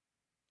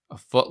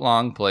foot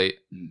long plate,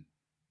 Mhm.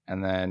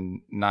 and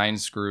then 9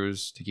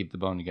 screws to keep the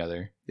bone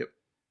together. Yep.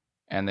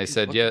 And they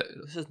said, yeah,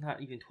 This is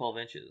not even 12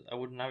 inches. I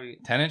would not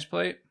even. 10-inch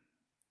plate,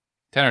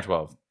 10 or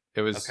 12.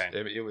 It was. Okay.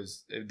 It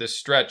was the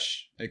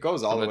stretch. It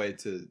goes all the But- way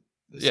to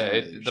the Yeah, center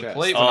of the your chest.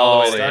 plate went all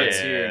the way Oh, there. Starts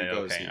here and it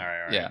goes okay. here. All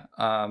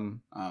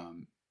right.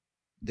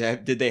 Yeah.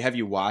 Did they have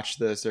you watch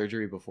the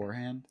surgery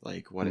beforehand?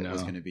 Like what it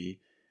was No. going to be?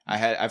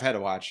 I've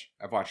watched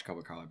a couple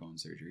of collarbone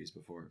surgeries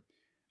before,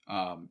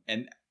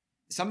 and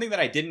something that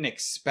I didn't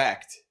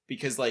expect,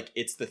 because like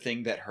it's the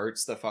thing that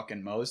hurts the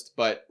fucking most.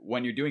 But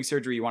when you're doing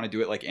surgery, you want to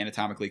do it like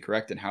anatomically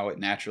correct and how it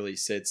naturally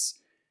sits,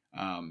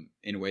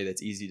 in a way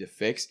that's easy to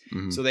fix.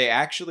 Mhm. So they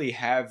actually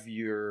have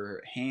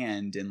your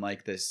hand in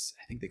like this,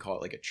 I think they call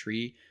it like a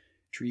tree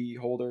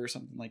holder or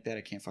something like that.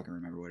 I can't fucking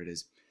remember what it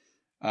is.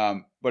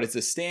 But it's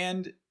a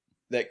stand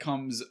that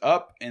comes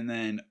up and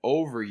then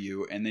over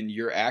you, and then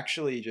you're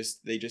actually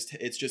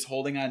it's just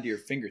holding onto your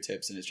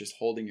fingertips, and it's just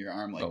holding your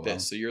arm like Oh, this. wow.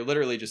 So you're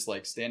literally just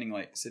like sitting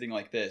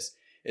like this.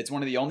 It's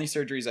one of the only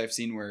surgeries I've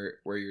seen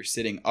where you're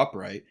sitting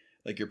upright.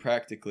 Like you're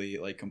practically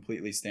like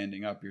completely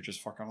standing up. You're just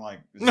fucking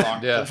like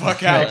zonked Yeah, the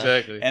fuck out.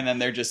 exactly. And then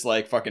they're just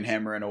like fucking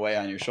hammering away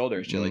on your shoulder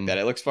and shit like Mm. that.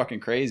 It looks fucking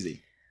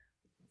crazy.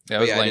 Yeah, I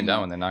was yeah, I laying didn't down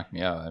know. when they knocked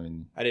me out. I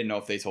mean, I didn't know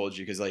if they told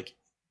you, because like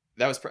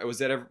that was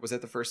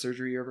that the first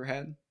surgery you ever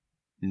had?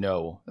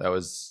 no, that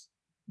was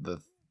the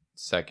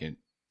second.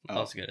 I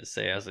was gonna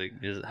say, I was like,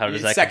 how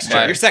does that sex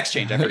compare? change? Your sex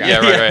change. I forgot. Yeah,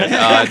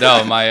 right.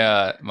 No,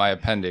 my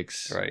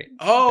appendix. Right.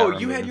 Oh,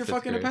 Got you removed had in your fifth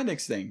fucking grade.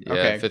 appendix thing. Yeah,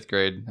 Okay. 5th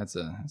grade. That's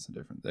a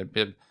different.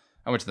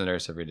 I went to the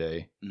nurse every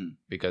day Mhm.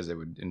 because it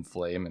would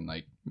inflame and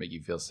like make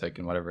you feel sick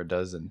and whatever it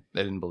does, and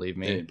they didn't believe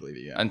me They didn't believe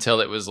you. Yeah. until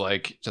it was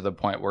like to the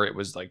point where it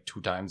was like 2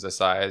 times the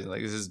size.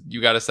 Like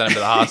you got to send him to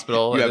the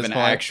hospital. You at have this an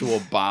point.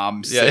 actual bomb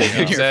Yeah, sitting in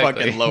your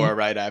exactly. fucking lower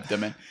right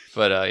abdomen.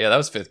 But yeah, that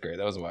was 5th grade.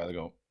 That was a while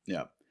ago.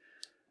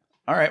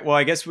 All right. Well,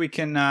 I guess we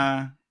can.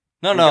 No,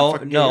 We no, can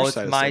fucking get no. your It's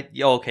side of my. stuff.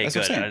 Okay, That's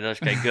good. what I'm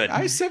saying. Okay, good.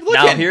 I said,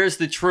 Now look. here's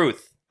the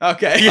truth.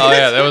 Okay. Oh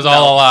yeah, that was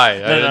all a lie.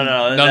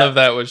 No. None of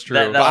that was true.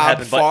 that- Bob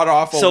happened, but- fought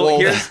off a So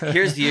wolf.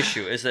 here's the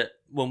issue: is that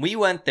when we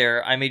went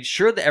there, I made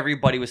sure that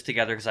everybody was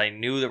together because I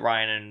knew that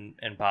Ryan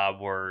and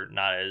Bob were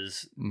not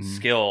as Mhm.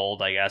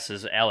 skilled, I guess,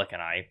 as Alec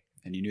and I.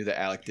 And you knew that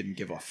Alec didn't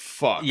give a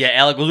fuck. Yeah,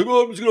 Alec was like,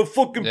 "Oh, I'm just gonna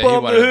fucking Yeah, he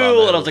bomb wanted the to bomb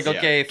hill," the and I was like, hills.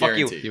 "Okay, Yeah, fuck you."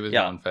 guaranteed. He was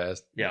Yeah. going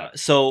fast. Yeah.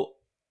 So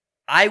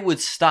I would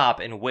stop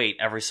and wait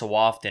every so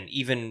often,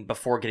 even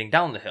before getting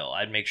down the hill.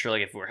 I'd make sure,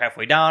 like, if we were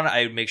halfway down,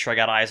 I'd make sure I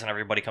got eyes on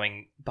everybody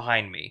coming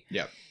behind me.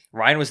 Yep.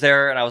 Ryan was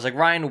there, and I was like,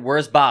 "Ryan,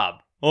 where's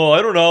Bob?" "Oh,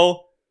 I don't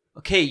know."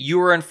 "Okay, you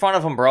were in front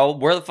of him, bro.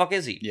 Where the fuck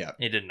is he?" Yeah.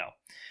 He didn't know.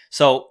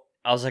 So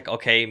I was like,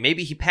 okay,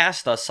 maybe he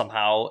passed us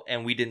somehow,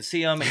 and we didn't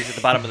see him, and he's at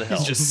the bottom of the hill.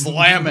 He's just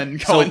slamming,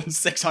 going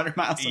 600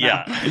 miles an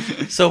Yeah.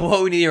 hour. So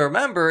what we need to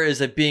remember is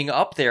that being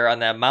up there on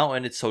that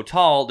mountain, it's so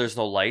tall, there's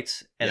no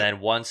lights, and Yeah. then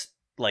once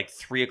like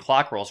 3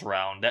 o'clock rolls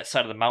around, that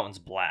side of the mountain's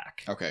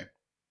black. Okay.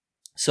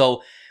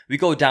 So we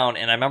go down,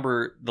 and I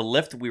remember the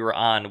lift we were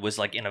on was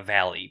like in a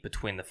valley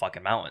between the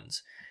fucking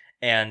mountains,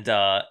 and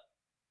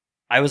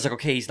I was like,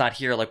 okay, he's not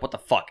here. Like, what the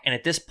fuck? And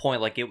at this point,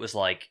 like, it was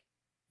like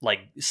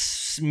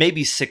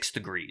maybe 6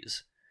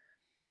 degrees.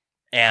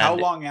 And How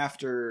long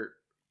after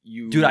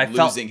you Dude, I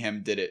felt- losing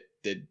him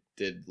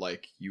did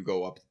like you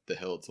go up the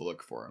hill to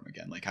look for him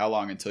again? Like how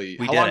long until you?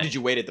 We how did long it. did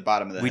you wait at the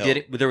bottom of the we hill? did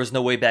it, there was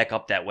no way back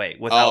up that way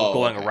without Oh,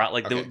 going okay, around.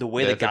 Like okay. the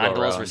way They the have to go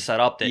gondolas were around. set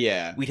up, that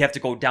Yeah, we'd have to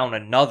go down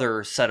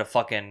another set of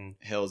fucking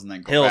hills and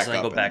then go hills back and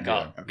then up go back then-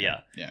 up. okay. Yeah.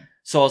 yeah.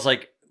 So I was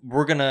like,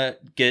 we're gonna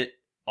get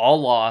all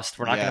lost.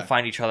 We're not Yeah. gonna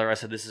find each other. I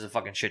said, this is a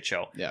fucking shit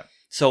show. Yeah.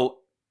 So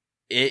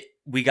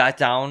we got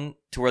down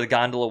to where the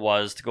gondola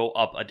was to go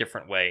up a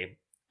different way,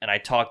 and I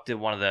talked to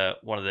one of the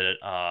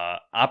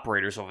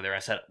operators over there. I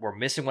said, we're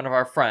missing one of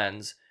our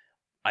friends.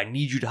 I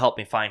need you to help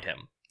me find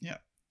him. Yeah.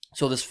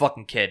 So this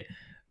fucking kid,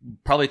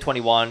 probably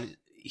 21,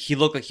 he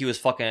looked like he was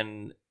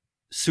fucking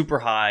super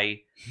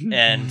high,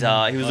 and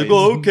he was like, Nice.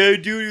 "Oh, okay,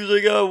 dude." He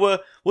was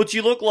like, "What's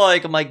you look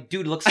like?" I'm like,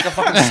 "Dude, he looks like a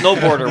fucking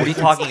snowboarder. What are you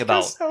talking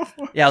about?"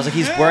 Yeah, I was like,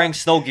 "He's wearing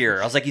snow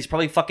gear." I was like, "He's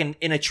probably fucking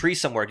in a tree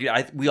somewhere, dude."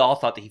 We all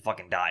thought that he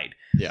fucking died.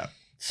 Yeah.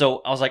 So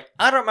I was like,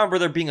 I don't remember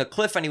there being a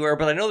cliff anywhere,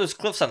 but I know there's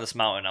cliffs on this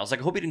mountain. I was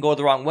like, I hope he didn't go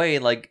the wrong way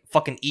and like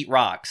fucking eat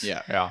rocks.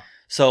 Yeah. Yeah.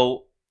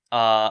 So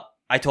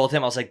I told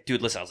him, I was like,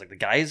 dude, listen, I was like, the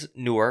guy's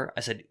newer. I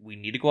said, we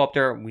need to go up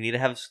there. We need to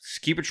have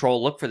ski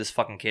patrol look for this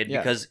fucking kid Yeah.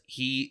 because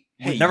we've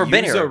Hey, never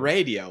been use here. a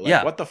radio. Like,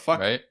 Yeah. What the fuck?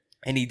 Right.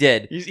 And he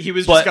did. He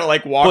was But- just gonna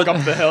like walk but-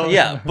 up the hill.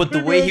 Yeah, but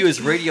the way he was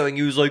radioing,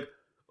 he was like,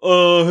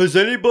 has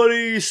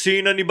anybody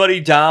seen anybody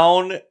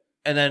down?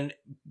 And then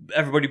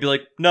everybody be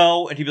like,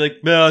 no. And he'd be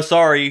like, no,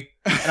 sorry.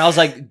 And I was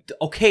like,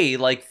 okay,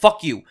 like,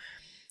 fuck you.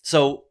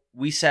 So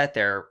we sat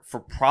there for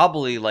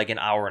probably like an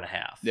hour and a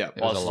half Yeah. It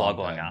while was this a was all long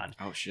going time.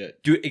 on. Oh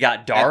shit. Dude, it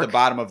got dark At the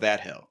bottom of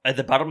that hill. at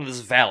the bottom of this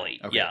valley.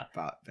 Okay. Yeah.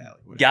 Valley.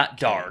 Whatever. Got Okay,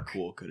 dark.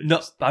 Cool. Could've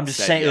No, I'm just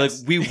said saying, yes.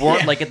 like, we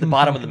weren't Yeah. like at the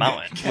bottom of the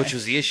mountain, Okay. which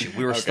was the issue.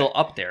 We were Okay. still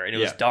up there, and it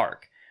was Yeah.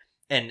 dark.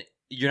 And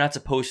you're not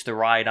supposed to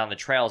ride on the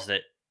trails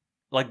that,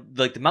 like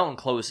the mountain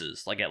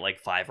closes like at like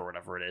 5 or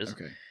whatever it is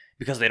Okay.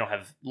 because they don't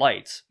have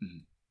lights.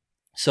 Mhm.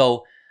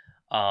 So,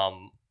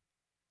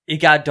 it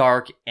got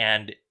dark,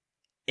 and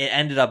it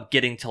ended up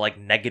getting to like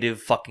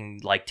negative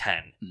fucking like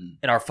 10, Mhm.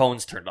 and our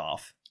phones turned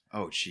off.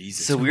 Oh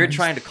Jesus. So we were Christ.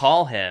 trying to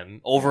call him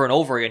over and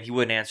over again. He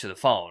wouldn't answer the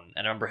phone.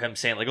 And I remember him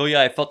saying like, "Oh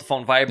yeah, I felt the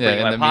phone vibrate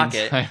in my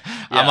pocket." I'm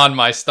Yeah. on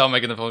my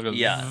stomach and the phone's going.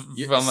 Yeah.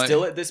 You're I'm like-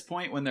 still at this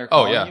point when they're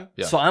Oh calling yeah. you?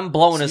 Yeah. So I'm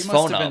blowing So his you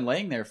must phone have up. been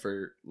laying there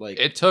for like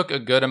It took a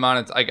good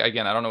amount of like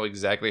again, I don't know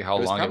exactly how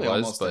it was long it probably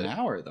was, almost but an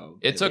hour though.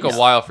 it at took least. a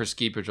while for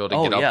ski patrol to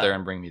Oh, get up yeah. there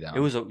and bring me down. It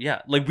was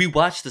like we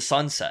watched the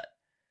sunset,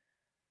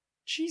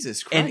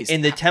 Jesus and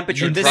Christ. the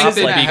temperature You'd this think dropped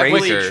they'd like be heavily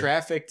crazy. quicker.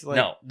 trafficked. Like,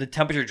 No, the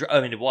temperature. I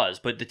mean, it was,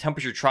 but the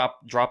temperature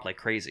dropped like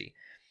crazy.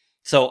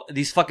 So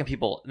these fucking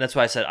people. That's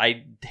why I said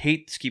I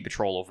hate ski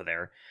patrol over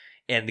there,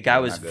 and the guy Yeah,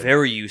 was not good.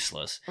 very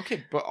useless.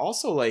 Okay, but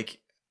also like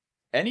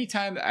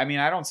anytime I mean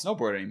I don't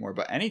snowboard anymore,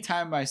 but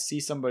anytime I see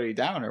somebody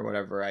down or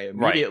whatever, I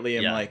immediately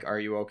am yeah. like, "Are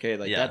you okay?"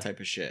 Like Yeah. that type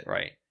of shit.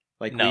 Right?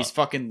 Like No, these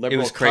fucking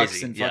liberal was cucks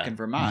crazy, in yeah. fucking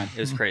Vermont. It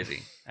was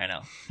crazy. I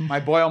know. My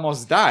boy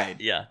almost died.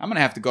 Yeah. I'm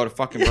gonna have to go to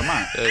fucking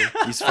Vermont.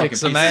 These fucking Kick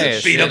some pieces of ass,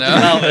 shit. Beat you up know?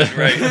 the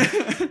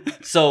mountain,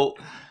 right? So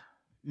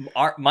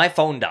my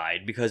phone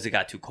died because it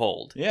got too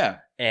cold. Yeah.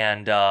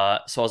 And so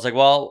I was like,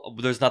 well,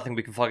 there's nothing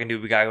we can fucking do.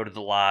 We gotta go to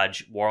the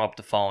lodge, warm up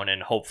the phone,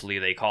 and hopefully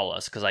they call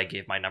us. Because I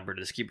gave my number to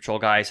the ski patrol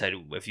guy. I said,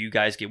 if you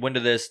guys get wind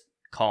of this,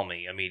 call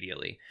me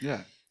immediately.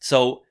 Yeah.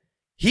 So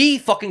he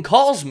fucking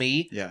calls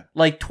me Yeah.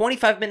 like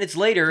 25 minutes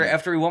later Yeah.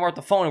 after we warm up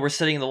the phone and we're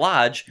sitting in the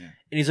lodge. Yeah.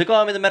 And he's like, oh,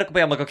 I'm in the medical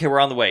bay. I'm like, okay, we're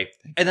on the way.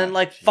 Thank And then God.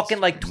 like Jesus fucking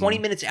like Christ. 20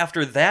 minutes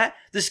after that,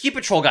 the ski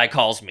patrol guy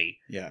calls me.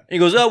 Yeah. And he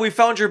goes, oh, we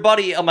found your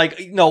buddy. I'm like,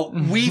 no,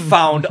 we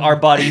found our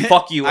buddy.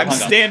 Fuck you. I'm hung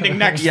up. standing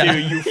next Yeah. to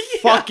you, you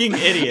fucking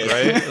idiot.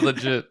 right?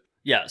 Legit.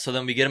 Yeah, so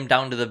then we get him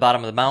down to the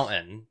bottom of the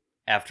mountain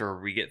after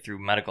we get through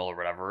medical or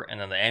whatever, and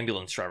then the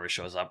ambulance driver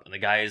shows up, and the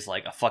guy is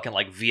like a fucking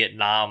like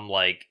Vietnam,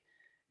 like,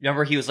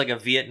 remember he was like a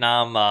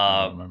Vietnam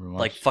I don't remember much.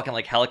 like fucking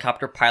like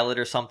helicopter pilot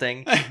or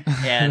something,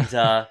 and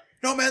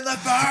no man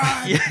left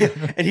behind.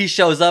 Yeah. And he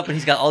shows up and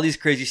he's got all these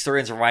crazy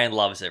stories, and Ryan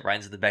loves it.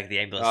 Ryan's in the back of the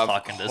ambulance Of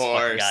talking to this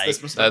course. fucking guy.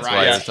 This must That's be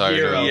why Ryan's he's talking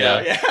to hero. him,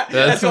 Yeah.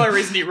 That's the only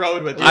reason he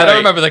rode with you. I don't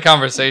remember the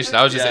conversation.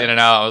 I was just Yeah. in and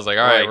out. I was like,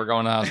 all right, Right. we're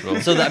going to the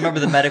hospital. So I remember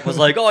the medic was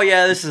like, "Oh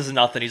yeah, this is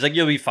nothing." He's like,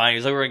 "You'll be fine."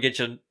 He's like, "We're gonna get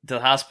you to the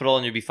hospital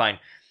and you'll be fine."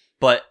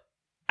 But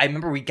I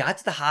remember we got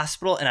to the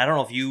hospital, and I don't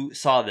know if you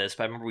saw this,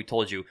 but I remember we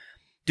told you,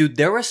 dude,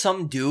 there was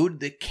some dude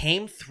that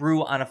came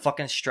through on a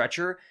fucking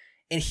stretcher,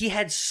 and he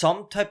had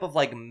some type of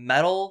like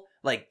metal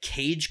like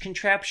cage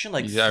contraption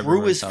like Yeah, I through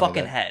remember his some of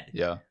fucking that. head.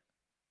 Yeah.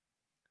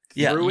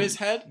 Yeah. Through his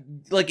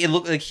head? Like it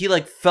looked like he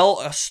like fell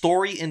a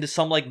story into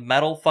some like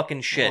metal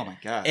fucking shit, Oh my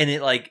god. and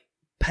it like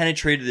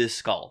penetrated his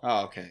skull.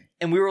 Oh, okay.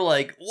 And we were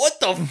like, "What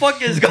the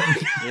fuck is going on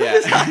in Yeah.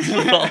 this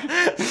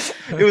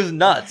hospital?" It was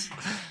nuts.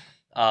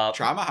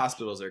 Trauma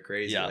hospitals are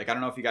crazy. Yeah. Like, I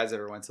don't know if you guys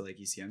ever went to like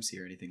ECMC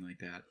or anything like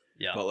that.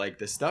 Yeah. But like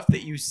the stuff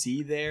that you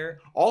see there,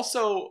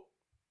 also,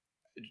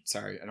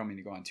 sorry, I don't mean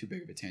to go on too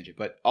big of a tangent,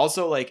 but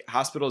also like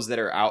hospitals that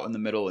are out in the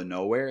middle of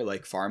nowhere,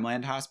 like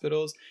farmland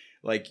hospitals,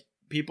 like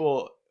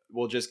people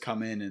will just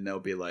come in and they'll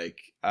be like,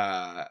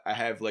 I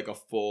have like a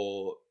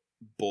full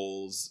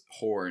bull's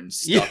horn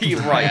stuck Yeah,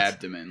 in my right.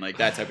 abdomen, like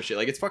that type of shit.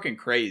 Like, it's fucking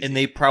crazy. And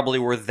they probably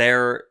were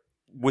there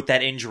with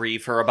that injury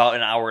for about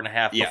an hour and a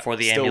half Yeah, before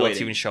the still ambulance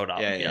waiting. even showed up.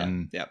 yeah.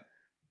 Mm. Yep.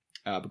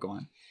 But go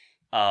on.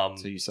 Um,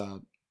 So you saw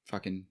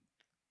fucking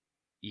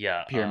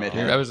yeah. Pyramid uh,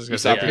 Head. I was just You going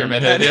to saw say yeah.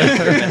 Pyramid Head. Pyramid Yeah.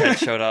 Pyramid Head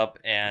showed up,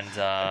 and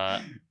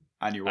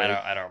on your way.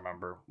 I don't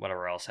remember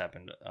whatever else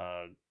happened.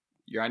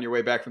 You're on your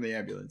way back from the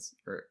ambulance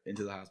or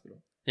into the hospital.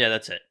 Yeah,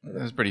 that's it.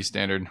 That's pretty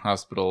standard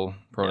hospital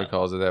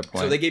protocols at that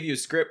point. So they gave you a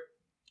script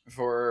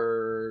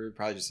for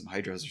probably just some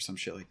hydros or some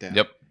shit like that.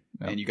 Yep.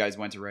 And you guys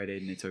went to Rite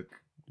Aid, and it took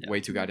Yeah. way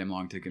too goddamn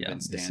long to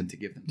convince Yeah. Dan to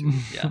give them to you.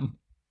 Yeah.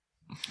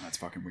 That's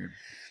fucking weird.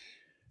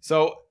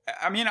 So,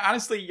 I mean,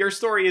 honestly, your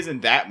story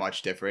isn't that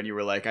much different. You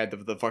were like, I had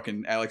the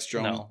fucking Alex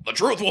Jones, No. the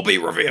truth will be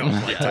revealed,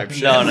 like, Yeah. type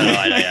shit. No,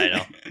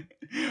 I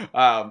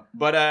know.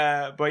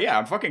 But yeah,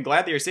 I'm fucking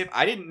glad that you're safe.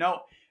 I didn't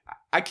know.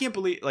 I can't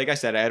believe, like I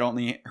said, I had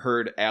only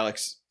heard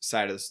Alex's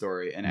side of the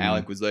story, and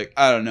Alec was like,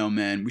 I don't know,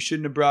 man, we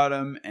shouldn't have brought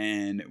him,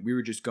 and we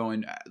were just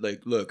going,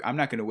 like, look, I'm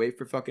not going to wait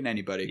for fucking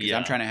anybody, because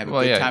I'm Yeah. trying to have a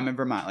Well, good yeah. time in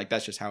Vermont. Like,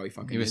 that's just how he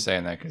fucking he was is.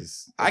 saying that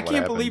because I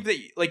can't believe that,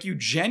 like, you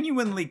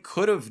genuinely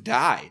could have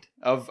died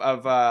of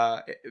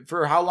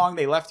for how long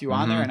they left you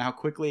on there Mhm. and how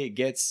quickly it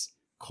gets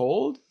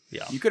cold.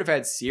 Yeah. You could have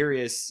had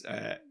serious,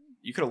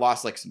 you could have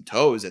lost, like, some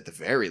toes at the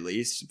very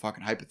least, some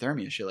fucking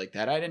hypothermia, shit like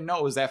that. I didn't know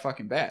it was that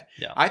fucking bad.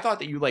 Yeah. I thought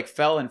that you, like,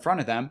 fell in front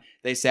of them.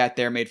 They sat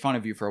there, made fun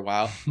of you for a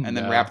while, and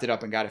then No. wrapped it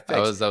up and got it fixed. That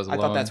was I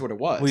thought alone. that's what it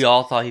was. We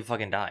all thought he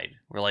fucking died.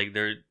 We're like,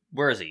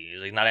 where is he?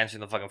 He's like not answering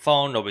the fucking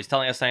phone. Nobody's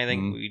telling us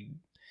anything.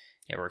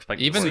 Mhm. We're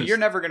expecting. Even- So stories. you're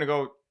never going to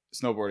go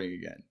snowboarding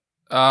again.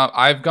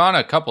 I've gone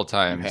a couple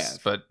times, have.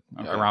 but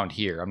Okay. around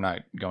here, I'm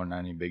not going on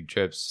any big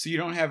trips. So you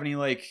don't have any,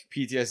 like,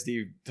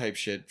 PTSD type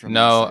shit from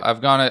No, this, like-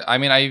 I've gone. I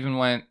mean, I even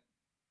went.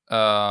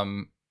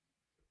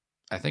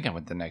 I think I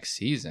went the next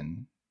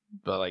season,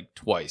 but like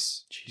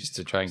twice, just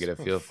to try and get a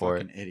What feel for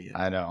it. fucking Idiot.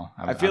 I know.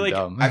 I feel I'm like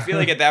dumb. I feel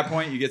like at that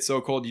point you get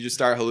so cold you just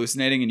start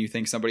hallucinating and you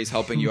think somebody's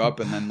helping you up,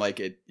 and then like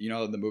it, you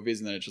know, in the movies,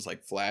 and then it just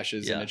like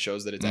flashes and Yeah. it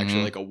shows that it's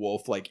actually Mhm. like a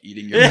wolf like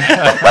eating your. You're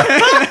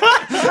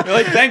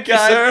like, thank you,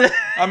 God. sir.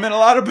 I'm in a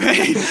lot of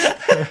pain.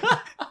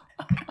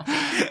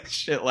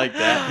 Shit like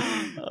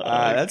that. Oh,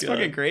 That's God.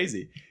 fucking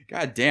crazy.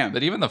 God damn.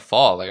 But even the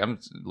fall, like I'm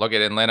looking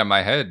at it and land on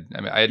my head.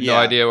 I mean, I had no Yeah.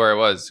 idea where it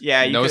was.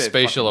 Yeah, you no could've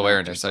spatial fucking knocked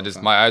awareness. I yourself just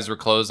out. my eyes were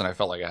closed and I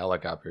felt like a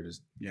helicopter.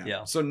 Just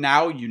Yeah. So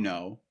now you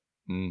know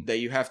mm. that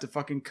you have to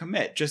fucking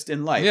commit just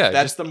in life. Yeah,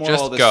 That's just- the moral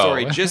just of the go.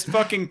 story. Just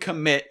fucking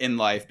commit in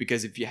life,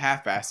 because if you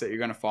half-ass it, you're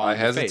gonna fall. I on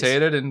your face.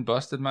 hesitated and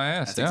busted my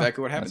ass. That's yeah.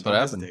 exactly what happens. That's what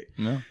Don't happened.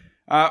 hesitate.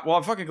 Yeah. Well,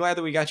 I'm fucking glad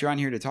that we got you on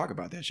here to talk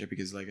about that shit,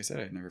 because, like I said,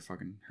 I'd never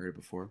fucking heard it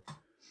before.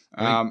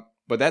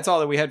 But that's all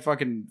that we had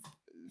fucking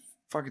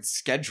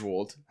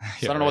scheduled.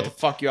 So I don't know what the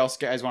fuck you else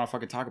guys want to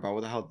fucking talk about.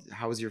 What the hell?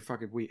 How was your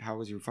fucking week? How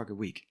was your fucking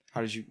week?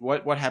 How did you?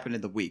 What happened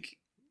in the week?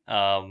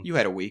 You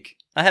had a week.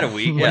 I had a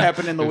week. What Yeah.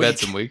 happened in the We've week? had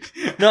some weeks.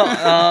 No,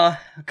 a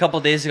couple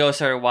of days ago, I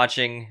started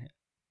watching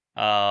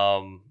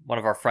one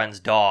of our friends'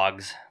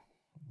 dogs.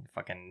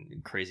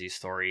 Fucking crazy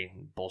story,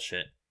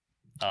 bullshit.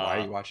 Why are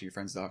you watching your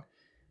friend's dog?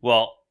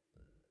 Well,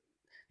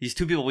 these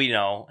two people we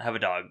know have a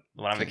dog.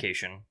 Went on Okay.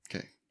 vacation.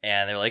 Okay.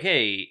 And they're like,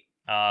 "Hey,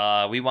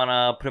 we want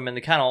to put him in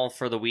the kennel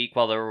for the week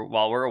while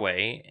we're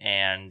away."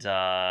 And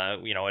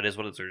it is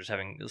what it is. We're just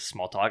having a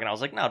small talk. And I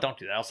was like, "No, don't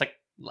do that." I was like,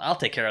 "I'll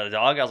take care of the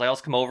dog." I was like, "I'll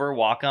just come over,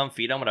 walk him,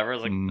 feed him, whatever." I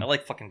was like, Mm. "I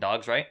like fucking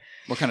dogs, right?"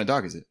 What kind of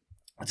dog is it?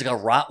 It's like a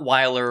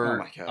Rottweiler,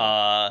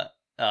 Oh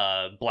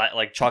my black,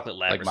 like chocolate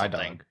lab Like or my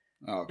something. dog.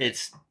 Oh, okay.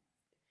 It's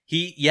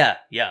he's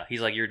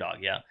like your dog,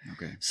 yeah.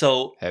 Okay.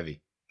 So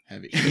Heavy.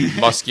 Heavy.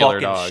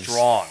 Muscular fucking dogs.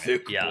 strong,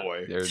 Thick yeah.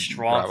 boy. They're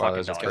Strong fucking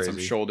Rottweilers are dog. Got some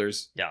crazy.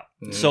 shoulders. Yeah.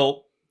 Mhm.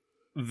 So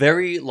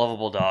very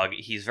lovable dog.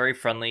 He's very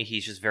friendly.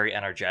 He's just very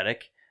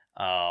energetic.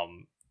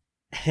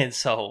 And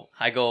so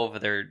I go over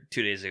there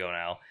 2 days ago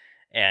now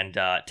and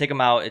take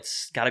him out.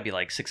 It's got to be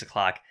like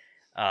 6:00.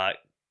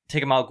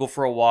 take him out, go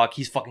for a walk.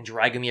 He's fucking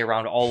dragging me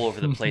around all over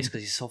the place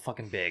because he's so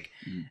fucking big.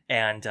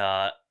 And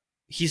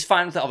he's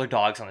fine with the other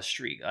dogs on the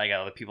street. I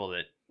got other people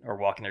that are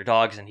walking their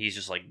dogs, and he's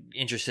just like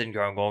interested in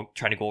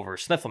trying to go over,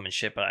 sniff them and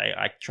shit, but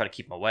I try to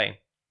keep him away.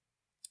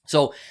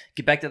 So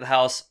get back to the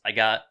house. I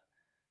got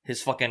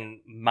his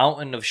fucking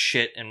mountain of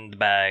shit in the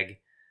bag.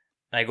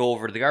 And I go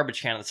over to the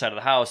garbage can on the side of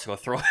the house to go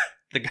throw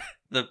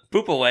the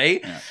poop away.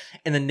 Yeah.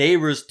 And the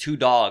neighbor's 2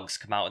 dogs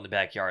come out in the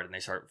backyard and they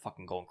start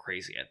fucking going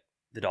crazy at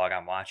the dog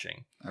I'm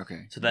watching.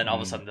 Okay. So then all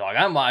of a sudden the dog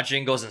I'm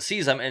watching goes and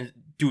sees them and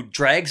dude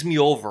drags me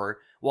over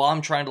while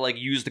I'm trying to like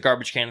use the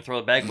garbage can and throw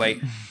the bag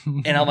away.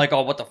 And I'm like,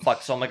 oh, what the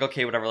fuck? So I'm like,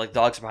 okay, whatever. Like,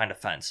 dogs are behind a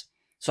fence.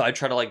 So I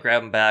try to like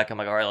grab him back. I'm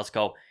like, all right, let's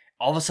go.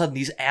 All of a sudden,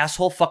 these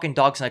asshole fucking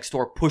dogs next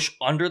door push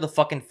under the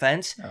fucking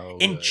fence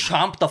and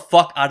chomp the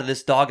fuck out of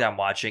this dog I'm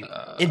watching.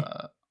 And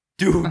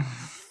dude,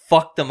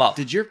 fuck them up.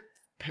 Did your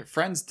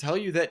friends tell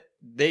you that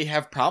they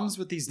have problems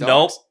with these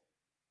dogs?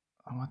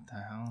 Nope. What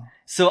the hell?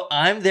 So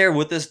I'm there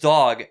with this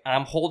dog.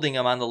 I'm holding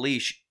him on the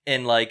leash,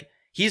 and like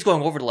he's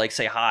going over to like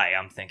say hi.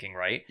 I'm thinking,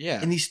 right? Yeah.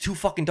 And these 2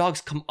 fucking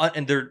dogs come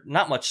and they're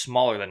not much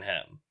smaller than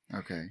him.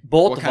 Okay.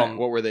 Both of them.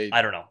 What were they?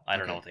 I don't know. I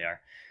don't know what they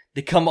are.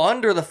 They come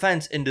under the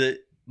fence into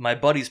my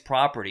buddy's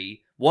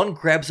property. One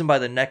grabs him by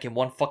the neck and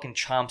one fucking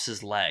chomps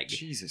his leg.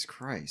 Jesus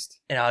Christ.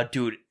 And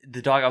dude,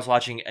 the dog I was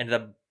watching ended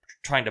up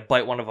trying to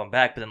bite one of them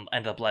back, but then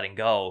ended up letting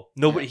go.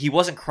 Nobody, he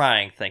wasn't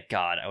crying, thank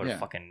God. I would have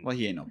fucking. Well,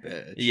 he ain't no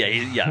bitch.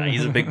 Yeah,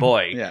 he's a big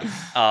boy.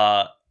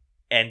 Yeah.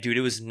 And dude,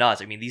 it was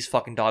nuts. I mean, these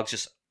fucking dogs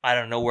just out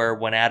of nowhere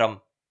went at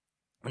him.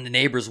 And the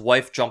neighbor's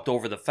wife jumped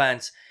over the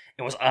fence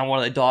and was on one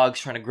of the dogs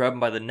trying to grab him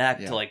by the neck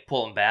to like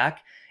pull him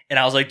back. And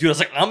I was like, dude,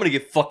 I'm gonna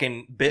get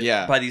fucking bit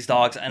by these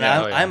dogs. And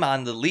I'm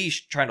on the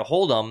leash trying to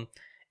hold them,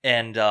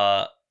 and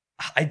I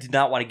did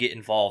not want to get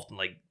involved and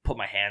like put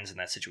my hands in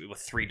that situation with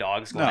 3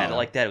 dogs going at it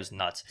like that. It was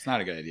nuts. It's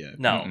not a good idea.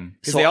 No,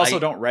 because they also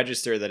don't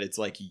register that it's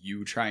like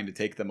you trying to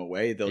take them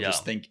away. They'll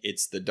just think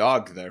it's the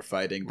dog they're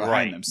fighting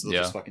behind them, so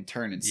they'll just fucking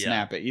turn and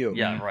snap at you.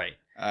 Yeah, right.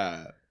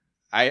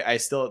 I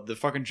still, the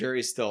fucking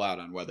jury's still out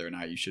on whether or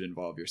not you should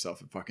involve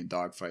yourself in fucking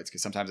dog fights,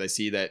 because sometimes I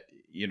see that,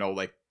 you know,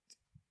 like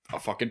a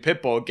fucking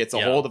pit bull gets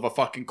a hold of a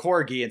fucking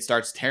corgi and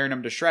starts tearing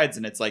him to shreds,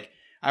 and it's like,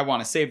 I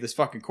want to save this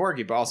fucking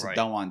corgi, but also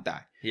don't want to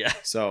die. Yeah.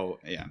 So,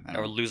 yeah.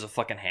 Or lose a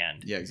fucking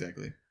hand. Yeah,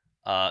 exactly.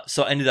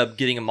 So I ended up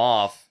getting him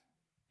off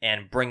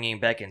and bringing him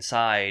back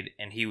inside,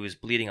 and he was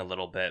bleeding a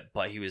little bit,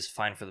 but he was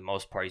fine for the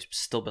most part. He's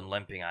still been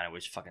limping on it,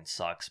 which fucking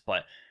sucks,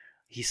 but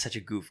he's such a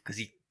goof, because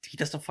he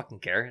doesn't fucking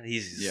care.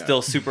 He's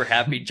still super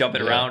happy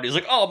jumping around. He's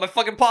like, oh, my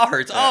fucking paw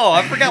hurts. Oh,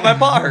 I forgot my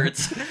paw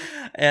hurts.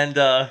 And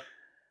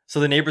so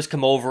the neighbors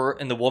come over,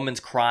 and the woman's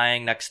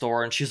crying next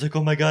door, and she's like,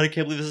 oh my God, I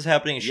can't believe this is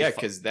happening. And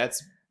because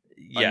that's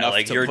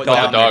like to your put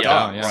dog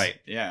down. Right.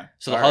 Yeah.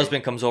 So the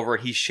husband comes over,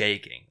 he's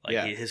shaking.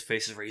 Like his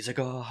face is red. He's like,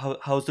 oh,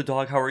 how's the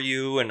dog? How are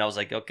you? And I was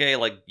like, okay,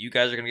 like you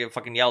guys are going to get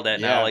fucking yelled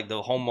at now. Like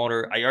the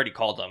homeowner, I already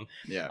called him.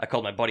 Yeah. I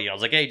called my buddy, and I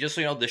was like, hey, just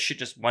so you know, this shit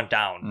just went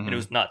down. And it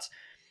was nuts.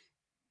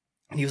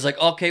 And he was like,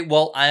 okay,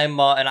 well, I'm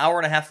an hour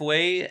and a half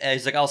away. And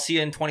he's like, I'll see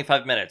you in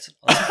 25 minutes.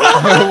 What?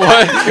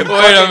 Wait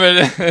a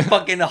minute.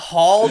 Fucking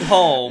hauled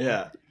home.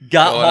 Yeah.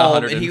 Got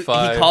home. And he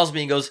calls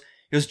me and goes,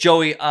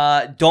 Joey,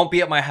 don't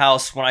be at my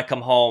house when I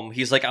come home.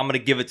 He's like, I'm going to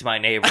give it to my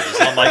neighbors.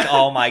 And I'm like,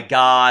 oh my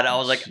God. I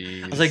was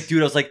like,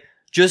 dude,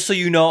 just so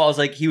you know, I was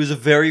like, he was a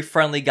very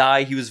friendly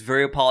guy. He was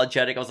very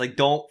apologetic. I was like,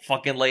 don't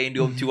fucking lay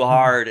into him too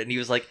hard. And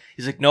he's like,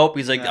 nope.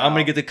 He's like, I'm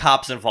going to get the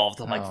cops involved.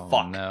 I'm like,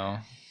 fuck. No.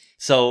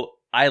 So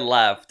I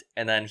left,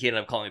 and then he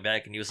ended up calling me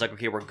back, and he was like,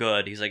 okay, we're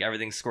good. He's like,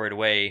 everything's squared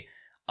away.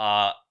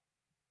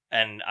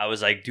 And I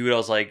was like, dude,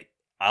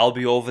 I'll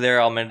be over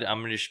there. I'm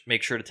gonna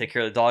make sure to take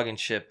care of the dog and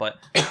shit. But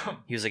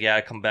he was like,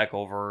 yeah, come back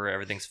over.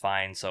 Everything's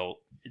fine. So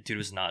dude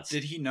was nuts.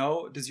 Did he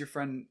know? Did your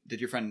friend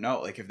know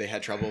like if they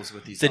had troubles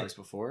with these dogs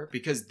before?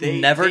 Because they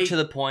to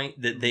the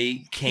point that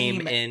they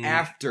came in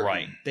after.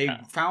 Right. They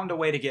found a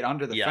way to get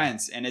under the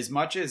fence. And as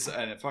much as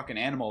a fucking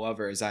animal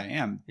lover as I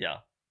am,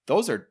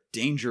 those are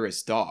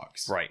dangerous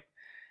dogs. Right.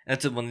 And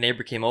that's when the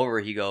neighbor came over.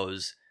 He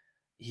goes,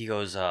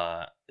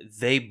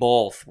 they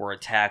both were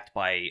attacked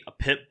by a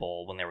pit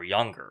bull when they were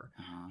younger.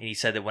 And he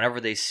said that whenever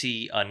they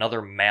see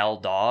another male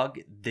dog,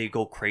 they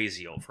go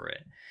crazy over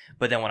it.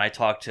 But then when I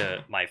talked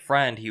to my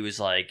friend, he was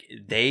like,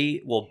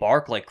 they will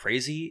bark like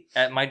crazy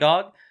at my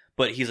dog,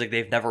 but he's like,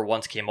 they've never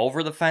once came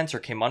over the fence or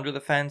came under the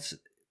fence.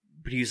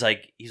 But he's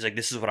like,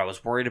 this is what I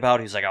was worried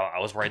about. He's like, I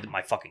was worried that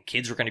my fucking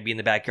kids were going to be in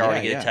the backyard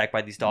and get attacked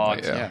by these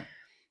dogs.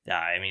 Yeah,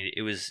 I mean,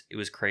 it was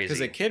crazy. Because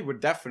a kid would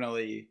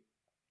definitely,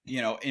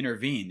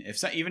 intervene.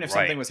 Even if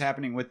something was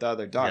happening with the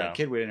other dog, a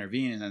kid would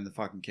intervene, and then the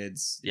fucking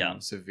kids,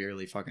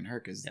 severely fucking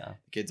hurt, because the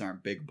kids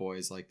aren't big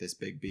boys like this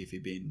big beefy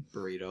bean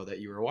burrito that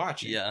you were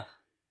watching. Yeah.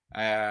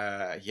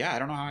 I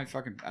don't know how I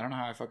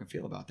fucking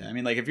feel about that. I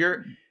mean, like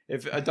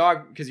if a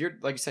dog, because you're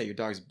like you say, your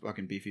dog's a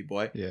fucking beefy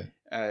boy.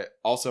 Yeah.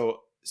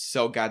 Also,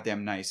 so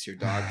goddamn nice, your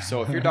dog.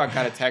 So if your dog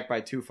got attacked by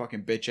 2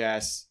 fucking bitch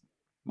ass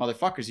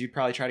motherfuckers, you'd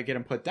probably try to get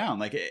him put down.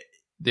 Like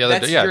The other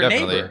That's day, yeah, your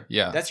definitely. neighbor.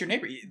 Yeah. That's your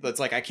neighbor. It's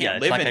like I Yeah, can't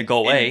it's live not in, gonna go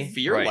away. in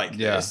fear Right. like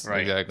Yeah, this.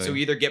 Right. exactly. So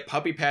either get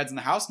puppy pads in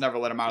the house, never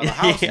let them out of the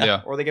house,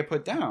 Yeah. or they get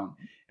put down.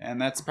 And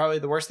that's probably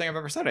the worst thing I've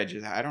ever said.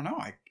 I don't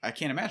know. I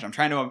can't imagine. I'm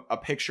trying to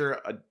picture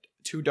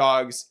two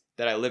dogs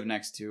that I live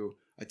next to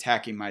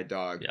attacking my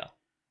dog. Yeah.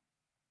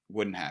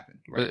 Wouldn't happen.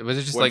 Was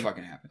it just Wouldn't like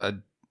fucking happen.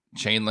 a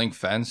chain link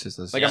fence? Just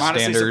a Like, I'm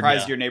honestly standard.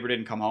 surprised Yeah. your neighbor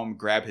didn't come home,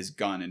 grab his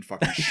gun, and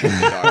fucking shoot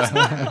the dogs.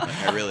 Like,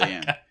 I really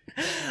am.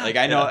 Like,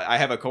 I know I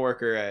have a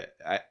coworker.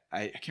 I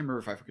can't remember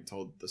if I fucking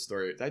told the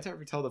story. Did I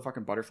ever tell the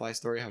fucking butterfly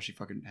story? How she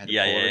fucking had to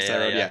Yeah, pull yeah, over the side of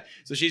the road? yeah. Yeah.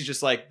 So she's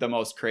just like the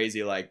most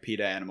crazy, like,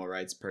 PETA animal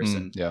rights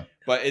person. Yeah.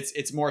 But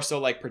it's more so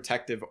like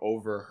protective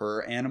over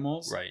her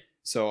animals. Right.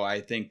 So I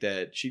think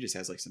that she just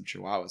has like some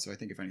chihuahuas. So I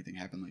think if anything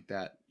happened like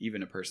that,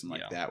 even a person like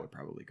Yeah. that would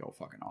probably go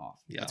fucking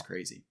off. Yeah. That's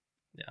crazy.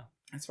 Yeah.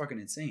 That's fucking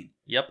insane.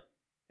 Yep.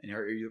 And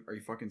are you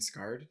fucking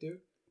scarred, dude?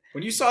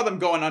 When you saw them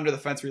going under the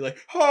fence, were you like,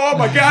 "Oh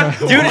my god,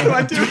 Dude, what do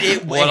I do?"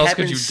 it What else could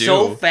happened you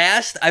so do?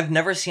 fast. I've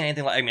never seen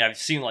anything like. I mean, I've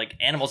seen like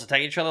animals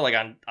attack each other like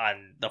on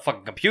the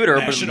fucking computer,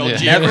 National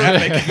but Yeah. never.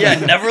 Geographic. Yeah,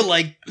 never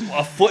like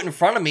a foot in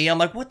front of me. I'm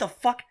like, what the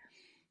fuck?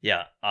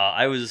 Yeah,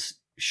 I was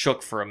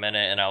shook for a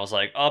minute, and I was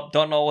like, "Oh,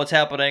 don't know what's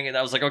happening." And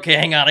I was like, "Okay,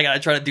 hang on, I gotta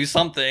try to do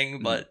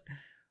something," but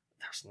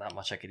there's not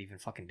much I could even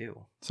fucking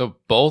do. So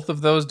both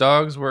of those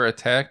dogs were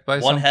attacked by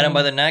One something? had him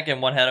by the neck,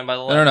 and one had him by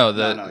the leg. No.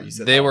 No, you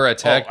said They that. were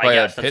attacked Oh, by I a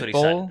guess that's what pit he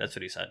bull. said. That's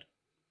what he said.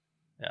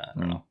 Yeah, I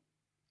don't Hmm. know.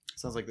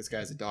 Sounds like this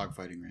guy's a dog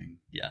fighting ring.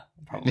 Yeah,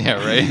 probably.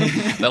 Yeah,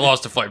 right. That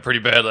lost a fight pretty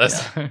bad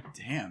last time.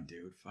 Damn,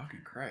 dude,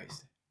 fucking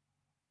Christ,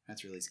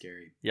 that's really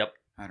scary. Yep.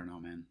 I don't know,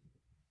 man.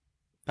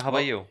 How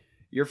about you?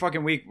 Your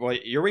fucking week. Well,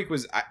 your week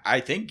was.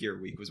 I think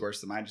your week was worse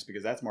than mine, just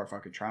because that's more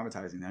fucking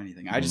traumatizing than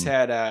anything. I just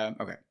had.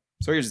 Okay,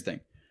 so here's the thing.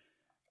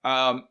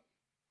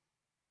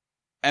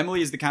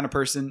 Emily is the kind of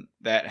person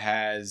that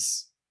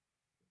has.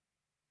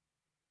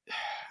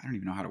 I don't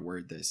even know how to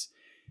word this.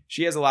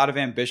 She has a lot of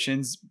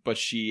ambitions, but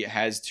she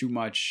has too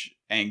much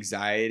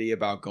anxiety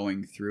about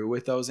going through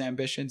with those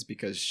ambitions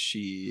because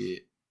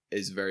she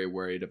is very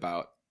worried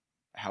about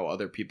how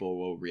other people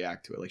will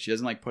react to it. Like, she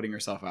doesn't like putting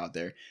herself out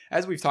there.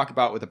 As we've talked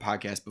about with the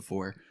podcast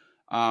before,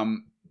 a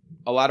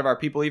lot of our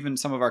people, even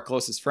some of our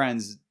closest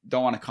friends,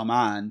 don't want to come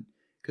on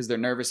because they're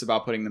nervous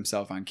about putting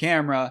themselves on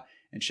camera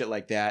and shit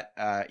like that,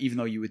 even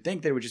though you would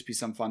think that it would just be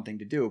some fun thing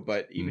to do.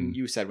 But even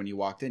you said when you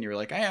walked in, you were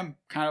like, I am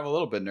kind of a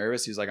little bit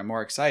nervous. He was like, I'm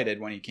more excited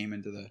when he came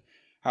into the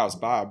house,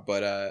 Bob.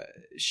 But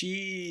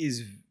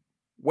she's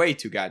way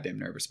too goddamn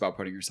nervous about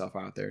putting herself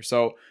out there.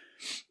 So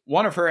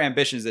one of her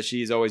ambitions that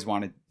she's always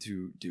wanted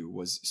to do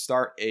was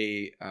start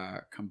a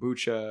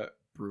kombucha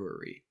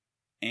brewery.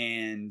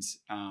 And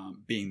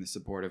being the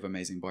supportive,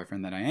 amazing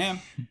boyfriend that I am,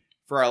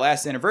 for our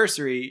last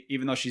anniversary,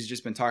 even though she's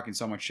just been talking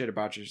so much shit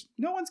about just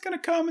no one's going to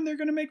come and they're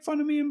going to make fun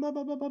of me and blah,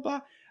 blah, blah, blah,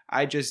 blah.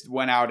 I just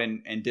went out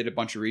and did a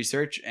bunch of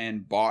research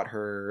and bought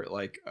her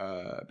like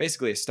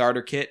basically a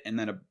starter kit and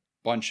then a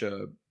bunch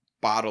of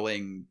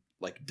bottling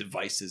like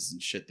devices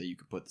and shit that you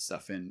could put the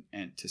stuff in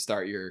and to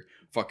start your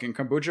fucking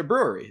kombucha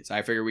brewery. So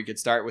I figured we could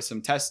start with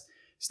some test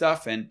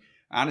stuff. And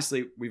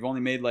honestly, we've only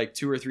made like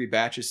 2 or 3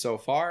 batches so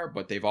far,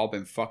 but they've all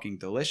been fucking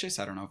delicious.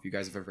 I don't know if you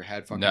guys have ever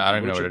had fucking No, I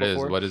don't even know kombucha what it is.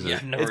 before. What is Yeah, it?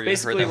 I've never It's even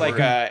basically heard that like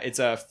word. it's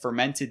a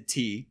fermented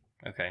tea.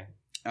 Okay.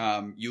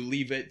 You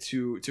leave it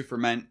to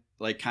ferment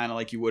like kind of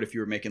like you would if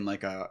you were making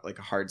like a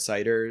hard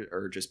cider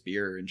or just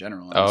beer in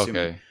general. I'm Oh,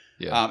 assuming. okay.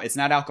 Yeah. It's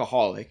not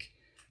alcoholic,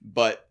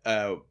 but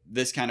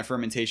this kind of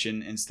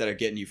fermentation, instead of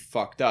getting you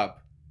fucked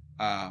up,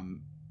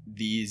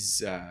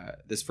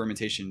 this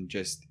fermentation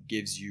just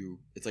gives you,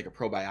 it's like a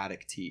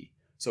probiotic tea.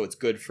 So it's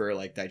good for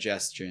like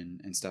digestion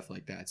and stuff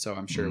like that. So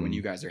I'm sure when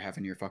you guys are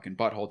having your fucking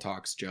butthole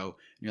talks, Joe,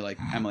 and you're like,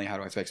 Emily, how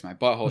do I fix my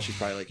butthole? She's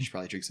probably like, you should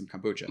probably drink some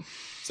kombucha.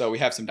 So we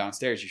have some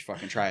downstairs. You should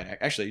fucking try it.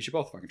 Actually, you should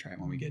both fucking try it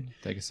when we get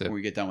Take a sip.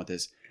 done with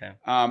this. Okay.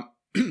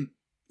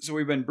 So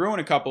we've been brewing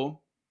a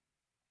couple,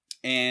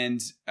 and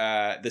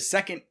the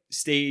second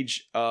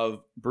stage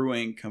of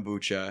brewing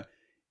kombucha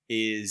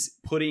is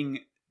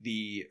putting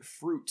the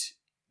fruit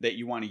that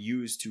you want to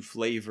use to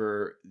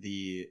flavor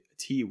the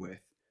tea with,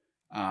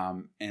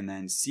 and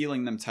then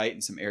sealing them tight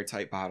in some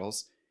airtight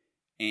bottles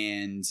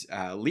and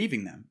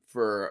leaving them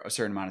for a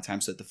certain amount of time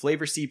so that the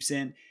flavor seeps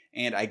in.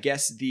 And I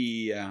guess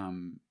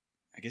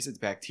it's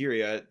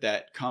bacteria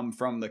that come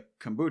from the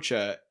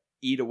kombucha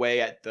eat away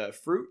at the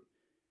fruit,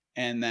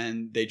 and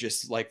then they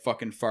just like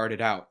fucking fart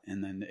it out,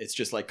 and then it's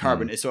just like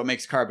carbon. So it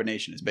makes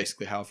carbonation is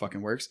basically how it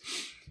fucking works.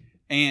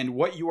 And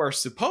what you are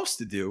supposed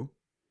to do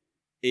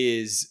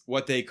is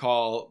what they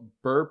call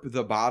burp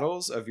the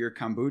bottles of your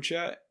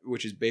kombucha,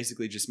 which is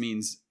basically just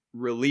means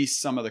release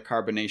some of the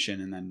carbonation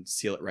and then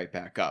seal it right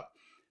back up.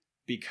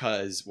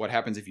 Because what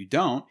happens if you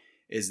don't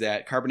is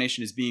that carbonation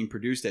is being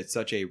produced at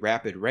such a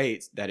rapid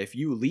rate that if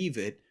you leave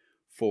it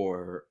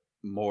for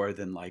more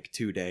than like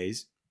 2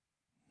 days,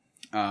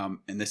 and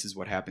this is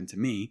what happened to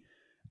me,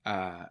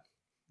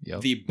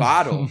 the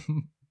bottle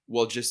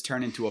will just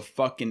turn into a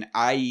fucking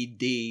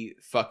IED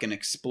fucking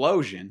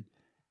explosion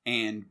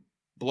and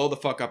blow the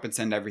fuck up and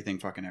send everything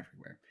fucking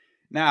everywhere.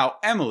 Now,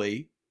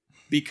 Emily,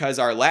 because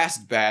our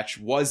last batch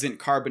wasn't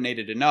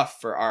carbonated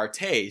enough for our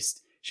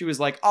taste, she was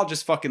like, I'll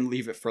just fucking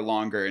leave it for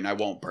longer and I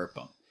won't burp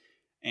them.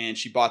 And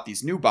she bought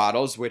these new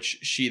bottles, which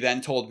she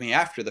then told me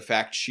after the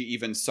fact she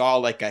even saw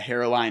like a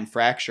hairline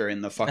fracture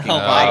in the fucking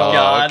bottle. My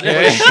God.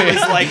 Okay. It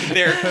was like,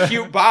 they're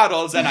cute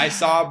bottles, and I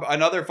saw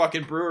another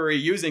fucking brewery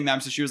using them,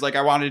 so she was like,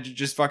 I wanted to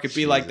just fucking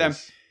be like them.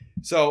 Jesus.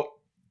 So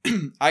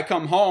I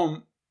come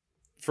home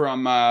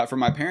from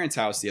my parents'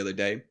 house the other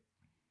day,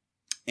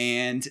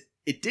 and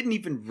it didn't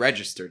even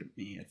register to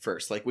me at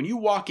first. Like, when you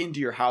walk into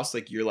your house,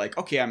 like, you're like,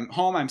 okay, I'm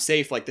home, I'm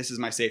safe, like, this is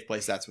my safe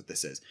place, that's what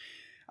this is.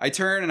 I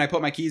turn and I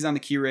put my keys on the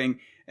key ring,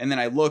 and then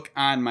I look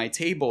on my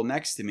table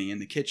next to me in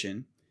the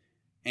kitchen,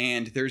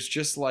 and there's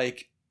just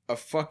like a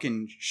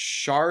fucking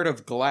shard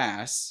of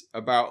glass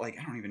about, like,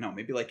 I don't even know,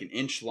 maybe like an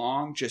inch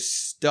long,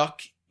 just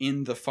stuck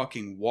in the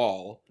fucking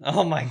wall.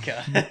 Oh my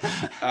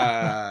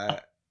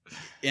God.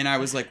 And I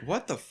was like,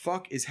 what the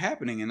fuck is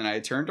happening? And then I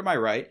turned to my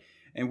right,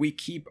 and we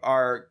keep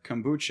our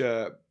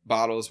kombucha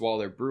bottles while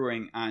they're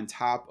brewing on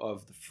top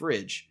of the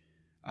fridge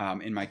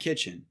in my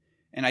kitchen.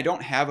 And I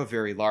don't have a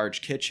very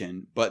large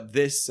kitchen, but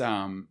this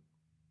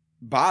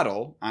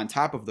bottle on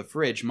top of the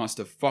fridge must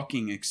have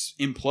fucking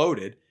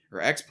imploded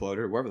or exploded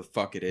or whatever the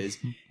fuck it is.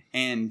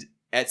 And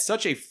at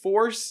such a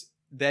force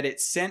that it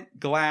sent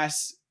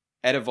glass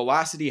at a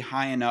velocity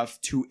high enough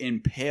to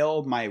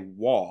impale my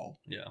wall.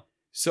 Yeah.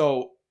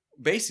 So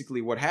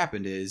basically what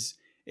happened is,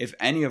 if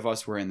any of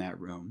us were in that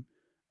room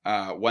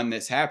when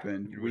this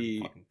happened, You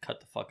would fucking cut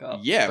the fuck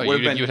up. yeah, So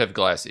would have been you'd have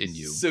glass in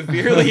you.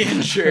 severely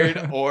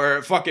injured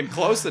or fucking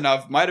close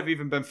enough, might have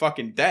even been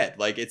fucking dead.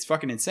 Like, it's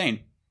fucking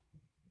insane.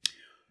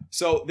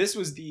 So this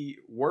was the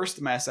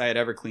worst mess I had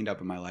ever cleaned up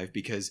in my life,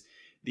 because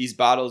these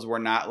bottles were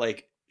not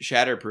like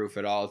shatterproof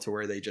at all to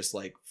where they just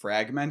like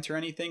fragment or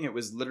anything. It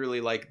was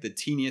literally like the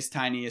teeniest,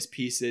 tiniest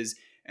pieces,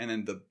 and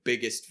then the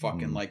biggest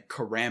fucking like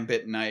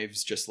karambit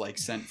knives just like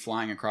sent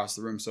flying across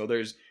the room. So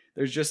there's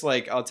just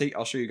like, I'll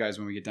show you guys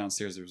when we get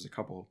downstairs. There was a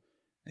couple,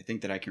 I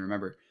think, that I can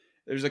remember.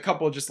 There's a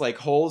couple just like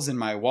holes in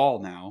my wall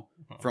now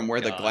from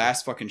where the God.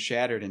 glass fucking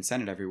shattered and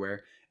sent it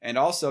everywhere. And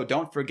also,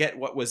 don't forget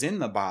what was in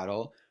the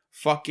bottle.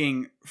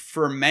 Fucking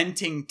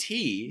fermenting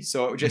tea.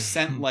 So it just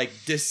sent like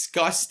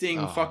disgusting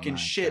Oh fucking my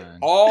shit God.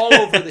 all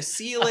over the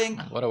ceiling.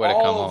 What a way to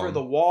all come over home.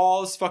 the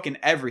walls, fucking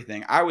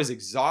everything. I was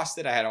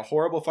exhausted. I had a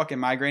horrible fucking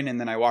migraine, and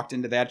then I walked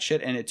into that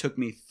shit, and it took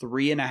me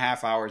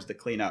 3.5 hours to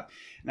clean up.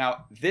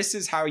 Now, this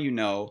is how you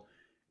know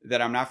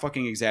that I'm not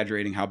fucking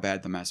exaggerating how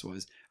bad the mess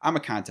was. I'm a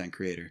content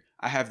creator.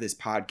 I have this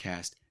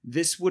podcast.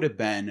 This would have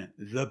been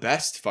the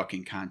best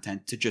fucking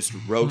content to just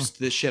roast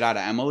this shit out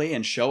of Emily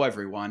and show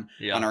everyone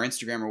Yeah. on our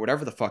Instagram or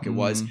whatever the fuck it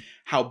was, Mhm.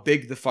 how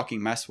big the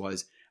fucking mess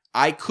was.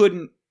 I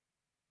couldn't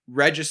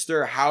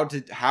register how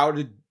to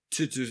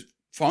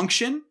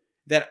function.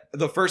 That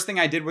the first thing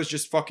I did was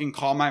just fucking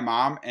call my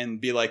mom and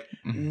be like,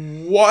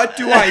 what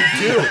do I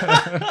do?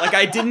 Like,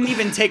 I didn't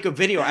even take a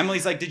video.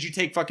 Emily's like, did you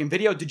take fucking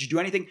video? Did you do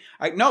anything?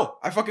 No,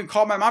 I fucking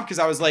called my mom because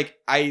I was like,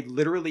 I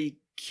literally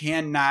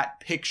cannot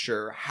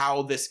picture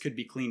how this could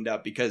be cleaned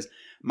up, because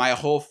my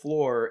whole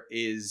floor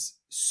is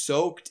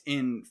soaked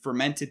in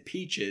fermented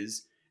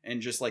peaches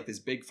and just like this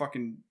big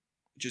fucking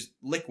just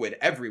liquid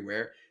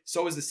everywhere.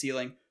 So is the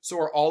ceiling. So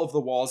are all of the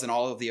walls and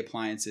all of the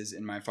appliances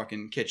in my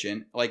fucking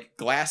kitchen. Like,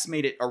 glass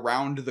made it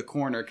around the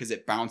corner because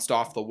it bounced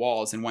off the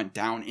walls and went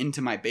down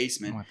into my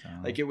basement. What the hell?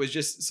 Like, it was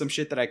just some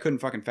shit that I couldn't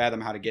fucking fathom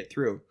how to get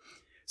through.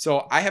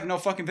 So I have no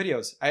fucking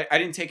videos. I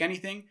didn't take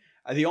anything.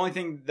 The only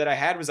thing that I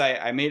had was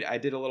I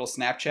did a little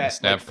Snapchat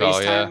Snap call,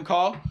 FaceTime yeah.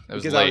 call, It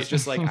was because I was late.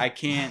 just like, I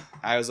can't.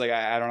 I was like,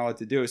 I don't know what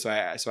to do. So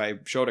I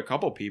showed a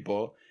couple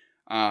people.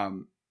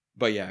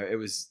 But yeah, that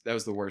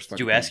was the worst. Did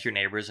you ask your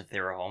neighbors if they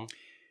were home?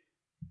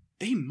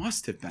 They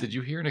must have been. Did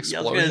you hear an Yeah,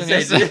 I was explosion?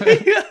 gonna say,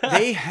 yesterday?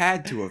 They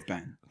had to have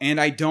been. And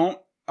I don't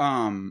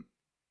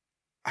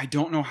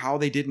know how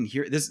they didn't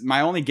hear this. My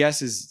only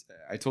guess is,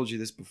 I told you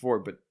this before,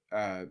 but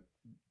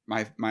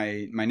my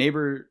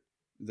neighbor,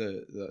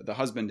 the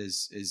husband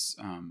is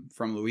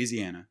from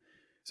Louisiana.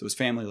 So his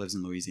family lives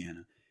in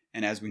Louisiana.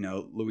 And as we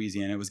know,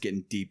 Louisiana was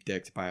getting deep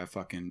dicked by a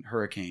fucking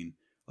hurricane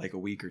like a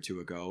week or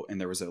two ago,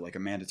 and there was a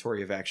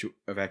mandatory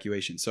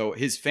evacuation. So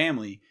his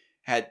family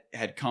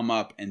had come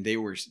up, and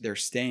they're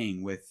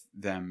staying with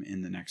them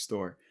in the next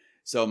door.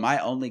 So my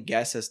only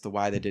guess as to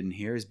why they didn't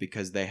hear is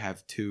because they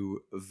have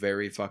two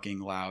very fucking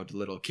loud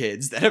little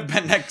kids that have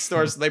been next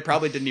door. So they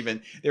probably didn't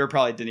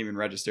even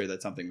register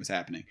that something was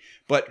happening.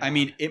 But I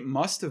mean, it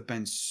must have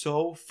been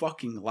so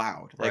fucking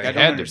loud. Like, Right, I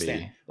don't had to understand.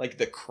 be. Like,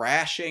 the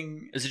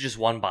crashing, Is it just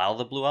one bottle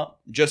that blew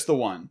up? just the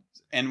one.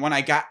 And when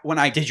I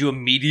Did you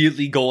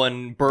immediately go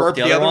and burp burp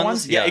the other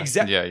ones? Yeah,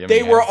 exactly. Yeah,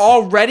 They yeah. were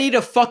all ready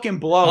to fucking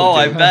blow. Oh,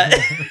 I dude. bet.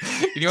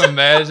 Can you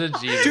imagine?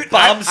 Jesus. Dude,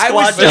 Bomb I squad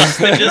was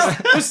Justin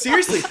just- no,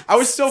 seriously, I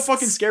was so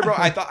fucking scared, bro.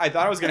 I thought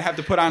I was gonna have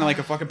to put on like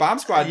a fucking bomb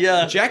squad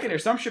Yeah. jacket or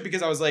some shit,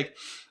 because I was like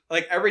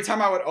every time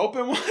I would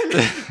open one,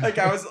 like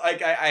I was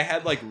like I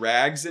had like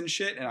rags and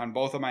shit and on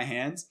both of my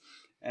hands,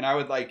 and I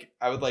would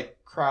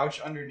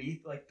crouch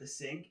underneath like the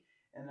sink,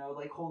 and I would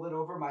like hold it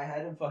over my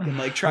head and fucking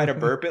like try to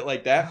burp it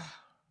like that,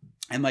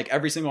 and like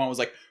every single one was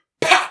like,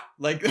 pow!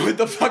 Like with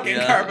the fucking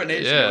Yeah.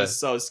 carbonation Yeah. was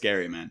so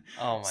scary, man.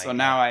 Oh my So god.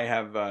 now I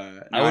have. I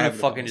would have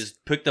fucking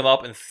just picked them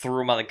up and threw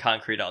them on the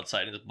concrete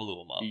outside and just blew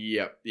them up.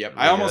 Yep. Yeah,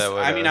 I almost. that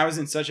would, I mean, I was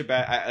in such a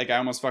bad. I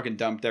almost fucking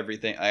dumped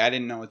everything. Like I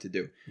didn't know what to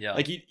do. Yeah.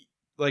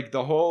 Like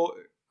the whole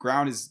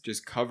ground is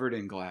just covered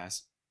in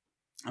glass.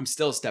 I'm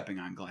still stepping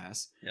on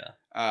glass. Yeah.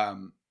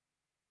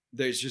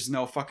 There's just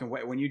no fucking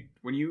way when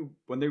you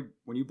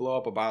blow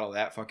up a bottle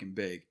that fucking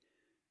big,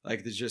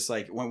 like there's just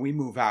like when we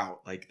move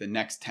out, like the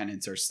next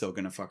tenants are still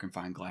gonna fucking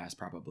find glass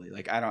probably.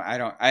 Like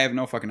I have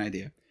no fucking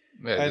idea.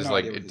 Yeah, I had just no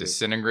like idea what it to do.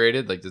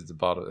 disintegrated. Like does the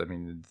bottle? I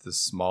mean, the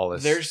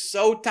smallest. They're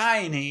so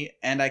tiny,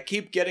 and I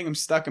keep getting them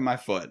stuck in my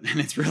foot, and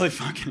it's really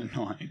fucking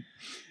annoying.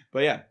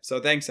 But yeah,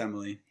 so thanks,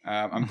 Emily.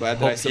 I'm glad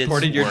that I Hope it's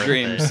supported your worth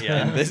dreams. it,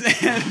 yeah. And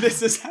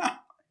this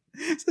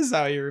is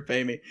how you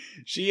repay me.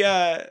 She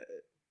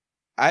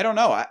I don't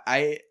know.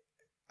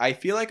 I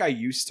feel like I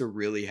used to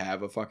really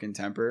have a fucking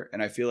temper,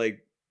 and I feel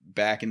like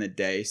back in the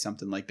day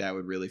something like that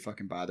would really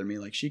fucking bother me.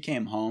 Like she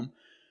came home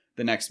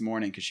the next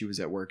morning because she was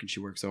at work and she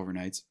works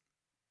overnights,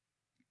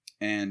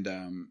 and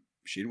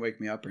she didn't wake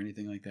me up or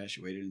anything like that.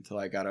 She waited until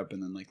I got up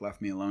and then like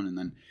left me alone, and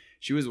then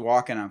she was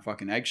walking on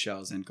fucking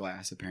eggshells and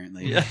glass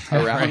apparently Yeah.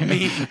 around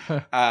me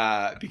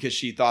because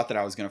she thought that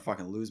I was gonna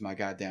fucking lose my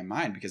goddamn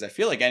mind, because I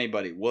feel like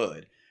anybody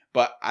would.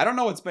 But I don't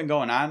know what's been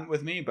going on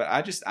with me, but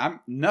I'm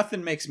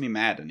nothing makes me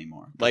mad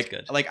anymore. That's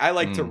good. Like I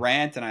like to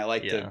rant, and I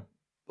like Yeah. to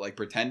like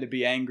pretend to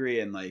be angry,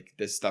 and like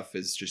this stuff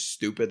is just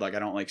stupid. Like I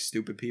don't like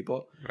stupid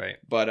people. Right.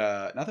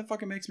 But nothing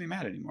fucking makes me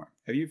mad anymore.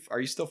 Are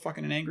you still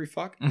fucking an angry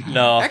fuck?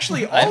 No.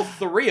 Actually, all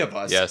three of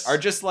us Yes. are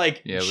just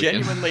like Yeah, we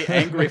genuinely can-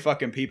 angry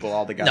fucking people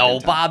all the goddamn No,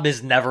 time. Bob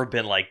has never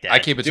been like that. I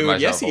keep it to Dude,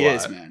 myself. yes, he a lot.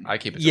 is, man. I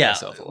keep it to Yeah,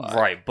 myself a lot.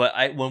 right.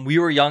 But when we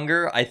were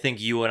younger, I think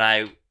you and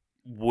I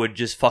would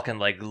just fucking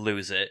like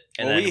lose it,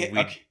 and Well, then we-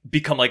 we'd okay.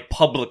 become like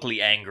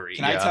publicly angry.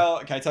 Can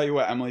I tell you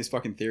what Emily's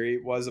fucking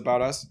theory was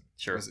about us?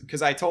 Sure.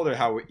 Because I told her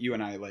how you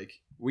and I like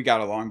we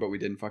got along, but we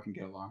didn't fucking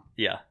get along.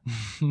 Yeah.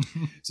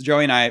 So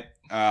Joey and I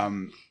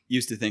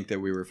used to think that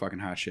we were fucking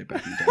hot shit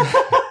back in the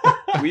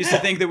day. We used to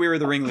think that we were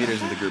the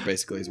ringleaders of the group,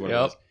 basically, is what it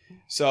Yep. was.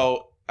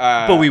 So,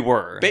 But we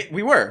were.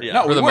 we were. Yeah.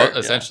 No, For we the were.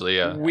 essentially,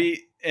 yeah.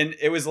 And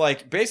it was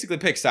like basically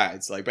pick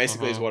sides. Like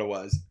basically is Uh-huh. what it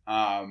was.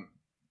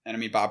 And I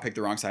mean, Bob picked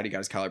the wrong side. He got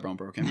his collarbone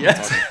broken. Yeah.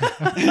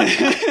 That's all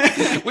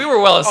good. We were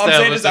well All I'm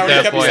saying established is I at already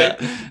that kept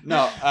point. saying-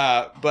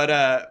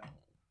 No,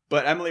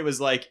 but Emily was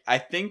like, I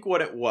think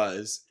what it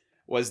was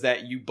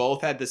that you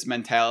both had this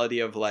mentality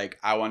of like,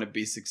 I want to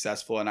be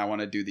successful and I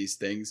want to do these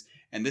things,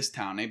 and this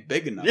town ain't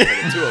big enough for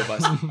the two of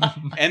us.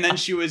 And then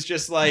she was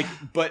just like,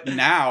 but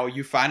now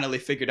you finally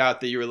figured out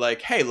that you were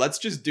like, hey, let's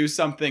just do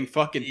something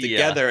fucking Yeah.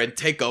 together and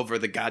take over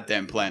the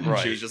goddamn planet. And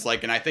Right. she was just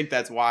like, and I think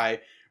that's why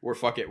we're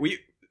fucking,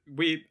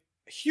 we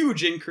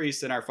huge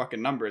increase in our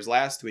fucking numbers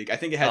last week. I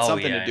think it had Oh,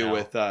 something yeah, to I do know.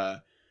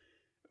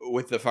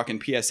 with the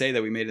fucking PSA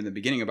that we made in the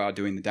beginning about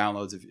doing the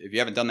downloads. If you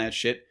haven't done that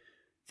shit,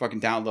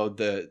 fucking download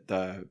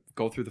the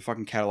go through the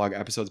fucking catalog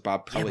episodes.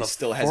 Bob probably but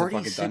still hasn't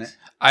fucking 46 done it.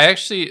 I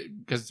actually,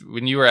 because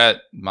when you were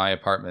at my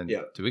apartment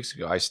Yeah. 2 weeks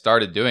ago, I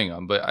started doing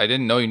them, but I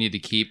didn't know you need to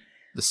keep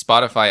the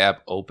Spotify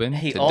app open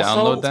Hey, to also,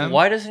 download them.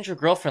 why doesn't your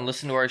girlfriend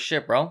listen to our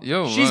shit, bro?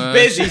 Yo, She's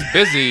busy. She's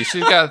busy.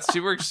 She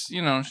works.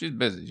 She's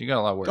busy. She got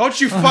a lot of work.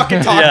 Don't you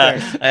fucking talk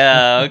there.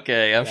 Yeah,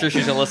 okay. I'm sure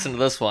she's gonna listen to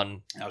this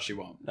one. No, she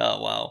won't.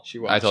 Oh wow. She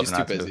won't. I told She's her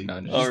not too to. busy. No,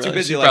 She's Oh, too really?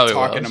 busy She like probably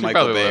talking will. to She Michael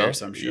probably Bay will. or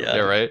some shit. Yeah.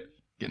 Yeah, right.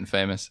 Getting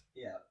famous.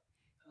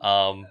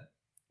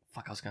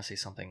 Fuck, I was gonna say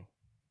something.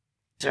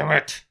 Damn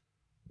it.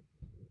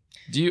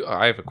 Do you?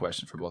 I have a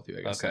question for both of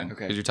you. I guess. Okay. Okay.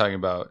 Because you're talking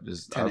about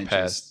just 10 our inches.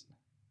 past.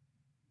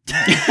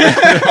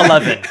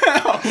 11.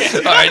 Okay.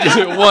 All right,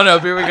 just one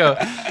up. Here we go.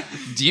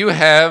 Do you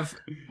have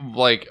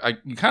like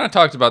you kind of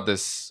talked about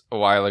this a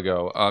while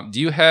ago?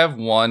 Do you have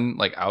one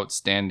like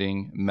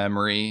outstanding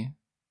memory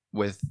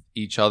with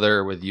each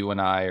other, with you and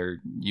I,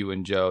 or you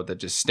and Joe, that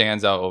just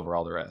stands out over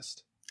all the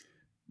rest?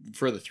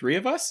 For the three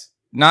of us?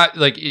 Not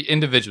like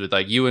individually,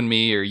 like you and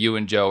me, or you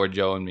and Joe, or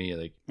Joe and me.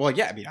 Like, Well,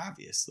 yeah, I mean,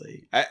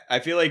 obviously. I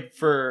feel like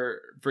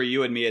for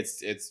you and me, it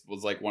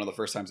was like one of the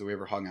first times that we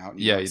ever hung out. And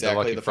you yeah, know the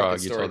lucky fucking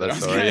frog. You told that I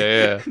was story. gonna-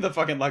 Yeah. The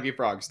fucking lucky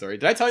frog story.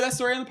 Did I tell you that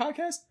story on the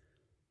podcast?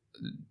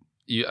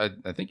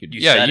 I think you. You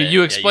Yeah, said you, it. you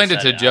Yeah, explained you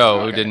it said to it. Joe,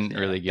 Okay. who didn't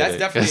really get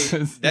That's it. 'cause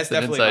definitely it's that's an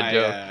definitely inside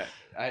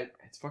my. joke.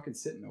 It's fucking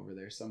sitting over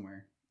there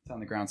somewhere. It's on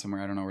the ground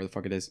somewhere. I don't know where the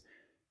fuck it is.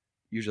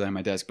 Usually on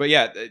my desk. But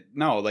yeah,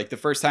 no, like the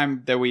first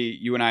time that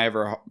you and I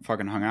ever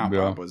fucking hung out, Yeah.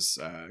 Bob, was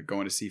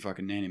going to see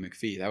fucking Nanny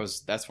McPhee.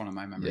 That's one of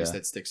my memories Yeah.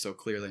 that sticks so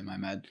clearly in my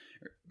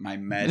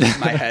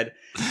head.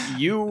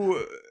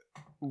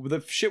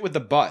 The shit with the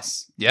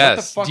bus. What the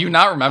Yes. fuck- Do you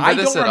not remember I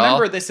this don't at all?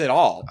 remember this at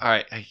all. All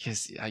right, I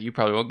guess you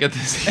probably won't get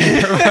this.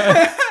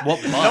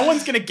 What No bus?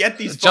 one's gonna get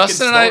these.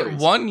 Justin and fucking I,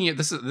 stories. one year.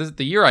 This is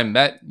the year I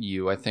met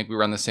you. I think we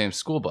were on the same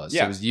school bus.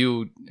 Yeah. It was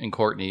you and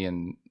Courtney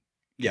and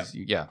Yeah.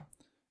 yeah.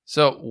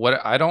 So what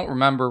I don't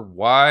remember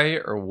why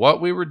or what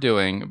we were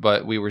doing,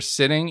 but we were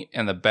sitting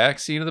in the back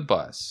seat of the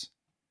bus,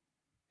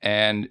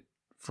 and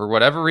for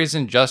whatever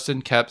reason,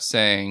 Justin kept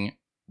saying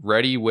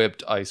 "ready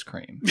whipped ice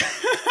cream."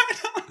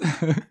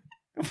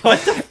 What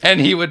the And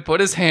he would put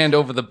his hand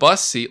over the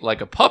bus seat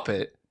like a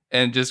puppet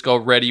and just go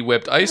ready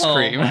whipped ice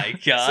cream. Oh my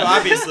god. So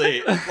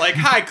obviously, like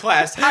high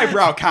class,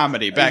 highbrow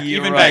comedy back You're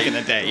even right. back in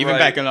the day, even Right.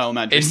 back in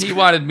elementary And he school.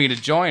 wanted me to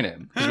join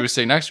him because we were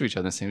sitting next to each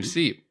other in the same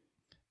seat.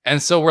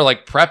 And so we're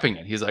like prepping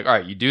it. He's like, all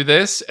right, you do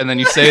this, and then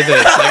you say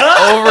this,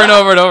 like over and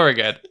over and over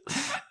again.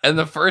 And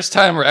the first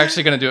time we're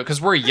actually going to do it,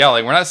 because we're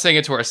yelling. We're not saying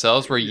it to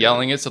ourselves. We're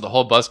yelling it so the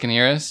whole bus can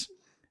hear us.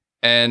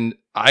 And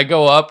I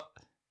go up,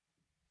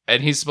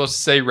 and he's supposed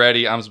to say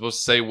ready. I'm supposed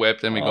to say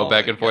whipped, and we go Oh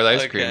back my and forth God,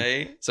 ice cream.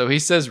 okay. So he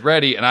says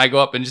ready, and I go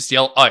up and just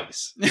yell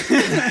ice.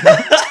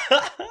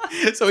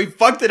 So he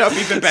fucked it up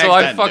even back So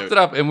I then. fucked it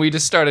up, and we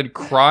just started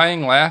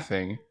crying,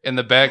 laughing in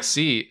the back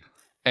seat.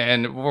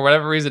 And for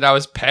whatever reason, I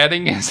was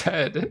patting his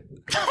head.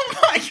 Oh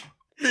my!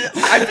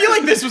 I feel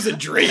like this was a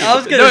dream. I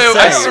was gonna No, say,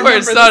 I I don't swear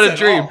it's remember not this a at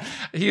dream. all.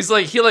 He's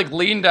like, he like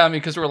leaned on me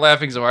because we were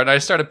laughing so hard, and I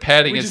started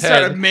patting We his just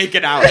started head.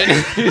 making out.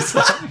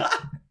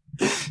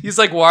 He's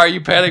like, why are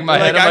you patting my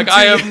Like, head? I'm I'm like,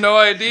 I too- have no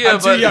idea. I'm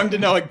too young to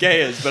know what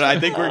gay is, but I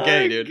think we're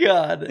gay, dude.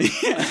 God.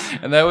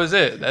 And that was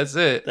it. That's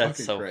it. That's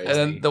Fucking so crazy. crazy.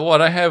 And then the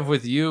one I have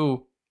with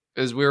you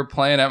is we were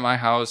playing at my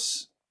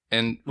house,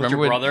 and With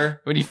remember your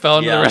brother? when he fell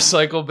into Yeah. the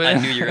recycle bin? I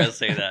knew you were gonna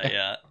say that,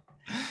 yeah.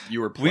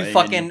 You were We playing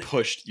fucking- and you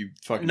pushed. You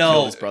fucking No.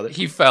 killed his brother.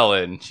 He fell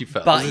in. She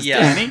fell. But in.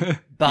 yeah, Danny?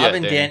 Bob Yeah,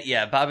 and Danny.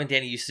 Bob and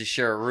Danny used to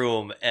share a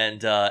room,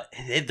 and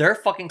their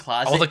fucking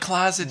closet Oh, the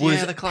closet. was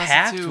Yeah, the closet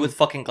packed too. with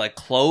fucking like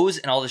clothes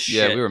and all this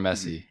shit. Yeah, we were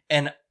messy.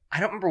 And I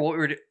don't remember what we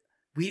were.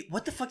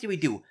 What the fuck did we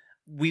do?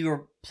 We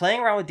were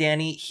playing around with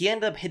Danny. He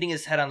ended up hitting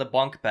his head on the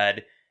bunk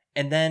bed,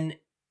 and then,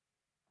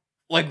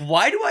 like,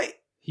 why do I?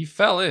 He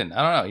fell in.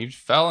 I don't know. He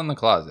fell in the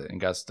closet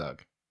and got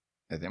stuck.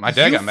 I think my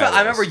dad You got mad. fell- at I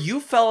remember us. you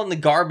fell in the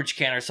garbage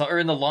can or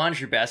in the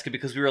laundry basket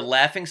because we were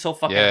laughing so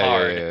fucking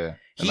hard. Yeah.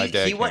 And my He-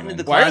 dad he went came into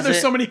in. the Why are there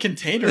closet. so many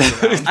containers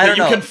around I that don't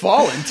you know. can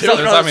fall into? So-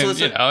 I mean,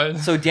 listen. you know.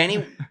 So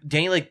Danny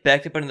like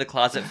backed up into the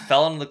closet,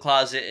 fell into the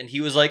closet, and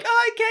he was like,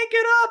 "I can't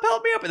get up,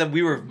 help me up!" And then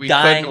we were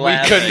dying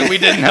laughing. We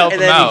didn't help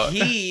And him then out.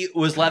 he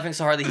was laughing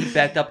so hard that he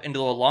backed up into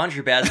the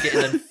laundry basket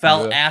and then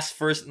fell Yeah. ass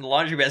first in the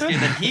laundry basket,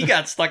 and then he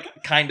got stuck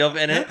kind of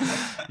in it.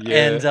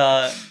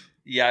 Yeah. And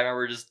yeah, I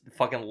remember just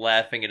fucking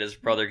laughing at his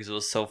brother because it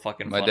was so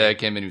fucking My funny. dad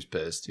came in. He was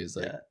pissed. He was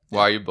like, Yeah.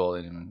 "Why are you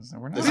bullying him?" I was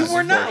like, "We're not. This is We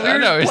were not. We I were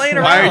know, just playing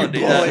why are you around.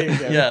 bullying Yeah.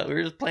 him? Yeah, we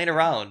were just playing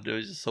around. It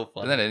was just so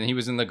funny. And then he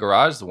was in the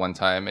garage the one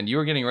time, and you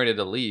were getting ready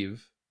to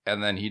leave,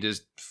 and then he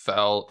just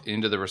fell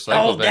into the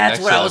recycle Oh, bin. that's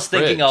next what to I the was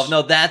thinking fridge. of.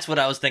 No, that's what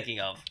I was thinking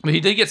of. But he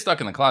did get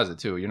stuck in the closet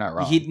too. You're not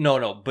wrong.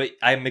 No, but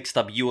I mixed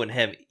up you and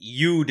him.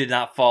 You did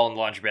not fall in the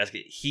laundry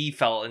basket. He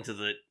fell into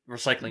the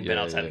recycling bin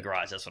Yeah, outside yeah. the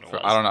garage. That's what it For-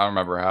 was. I don't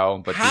remember how,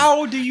 but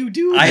How do you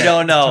do that? I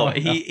don't know.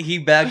 Don't know. He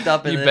backed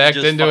up and he then backed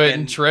just into it fucking-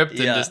 and tripped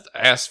yeah. and just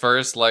ass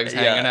first, legs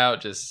Yeah. hanging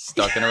out, just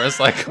stuck in a What a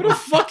recycle.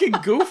 fucking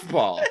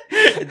goofball.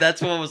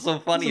 That's what was so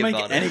funny Doesn't make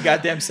about any it.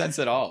 goddamn sense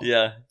at all.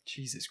 Yeah.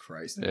 Jesus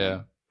Christ.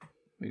 Yeah,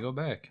 we go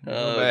back. We go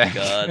Oh back.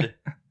 god.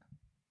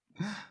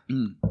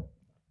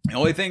 The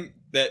only thing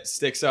that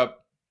sticks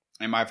up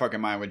in my fucking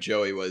mind with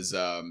Joey was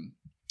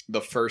the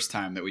first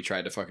time that we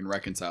tried to fucking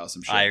reconcile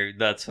some shit.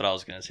 That's what I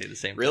was gonna say. The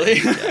same. Really?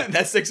 Thing. Yeah.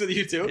 That sticks with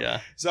you too? Yeah.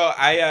 So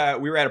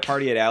we were at a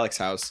party at Alex's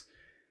house,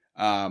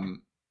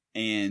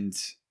 and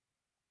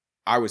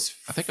I was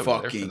I think I was there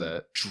for fucking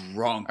that.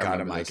 drunk I out of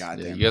remember my this.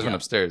 goddamn. Yeah, you guys went yeah.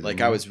 upstairs. Like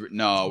didn't I you? was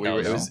no, we No,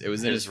 were. no. It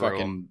was in his His room.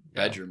 fucking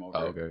Yeah. bedroom over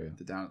Oh, okay.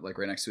 the down, like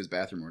right next to his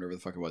bathroom or whatever the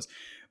fuck it was.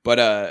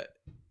 But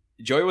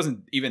Joey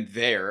wasn't even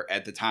there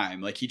at the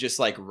time. Like he just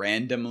like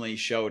randomly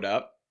showed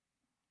up.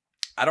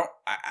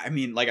 I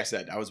mean, like I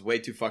said, I was way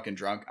too fucking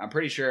drunk. I'm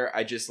pretty sure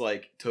I just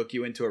like took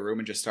you into a room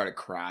and just started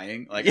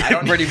crying. Like I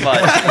don't pretty much.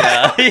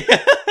 Yeah.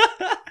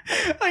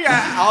 like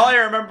all I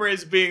remember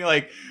is being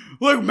like,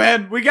 "Look,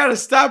 man, we gotta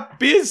stop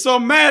being so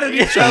mad at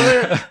each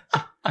other.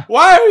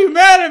 Why are you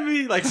mad at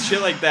me?" Like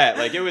shit like that.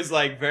 Like it was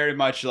like very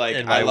much like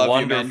And I my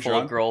love you, man. wonderful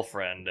Drunk.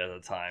 girlfriend at the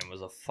time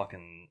was a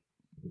fucking.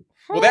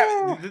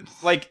 Well,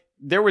 like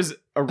there was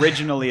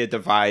originally a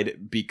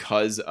divide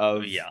because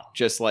of Yeah.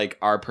 just like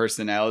our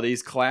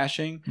personalities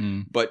clashing.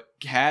 Mm. But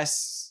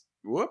Cass,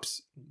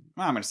 whoops.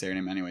 Well, I'm gonna say her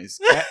name anyways.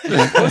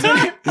 What was her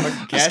name?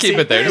 Just keep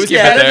it there. It was Just keep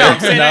Cassie. it there. No, I'm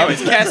saying it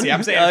anyways. Cassie.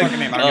 I'm saying her fucking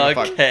name. I don't give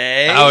a fuck.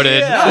 Okay.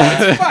 Outed.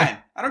 No, it's fine.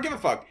 I don't give a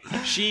fuck.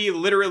 She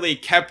literally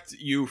kept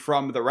you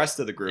from the rest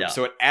of the group, Yeah.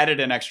 so it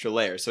added an extra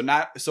layer.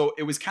 So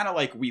it was kind of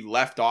like we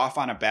left off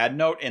on a bad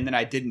note, and then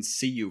I didn't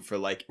see you for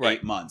like Right.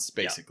 8 months,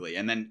 basically,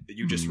 and then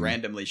you just Mhm.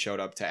 randomly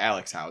showed up to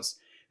Alex's house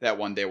that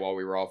one day while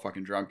we were all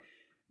fucking drunk.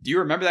 Do you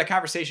remember that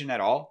conversation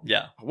at all?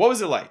 Yeah. What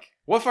was it like?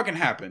 What fucking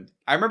happened?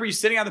 I remember you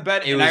sitting on the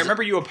bed, It and I was-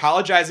 remember you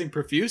apologizing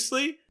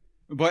profusely.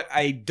 But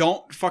I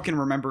don't fucking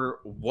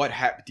remember what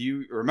happened. Do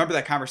you remember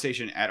that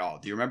conversation at all?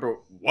 Do you remember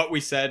what we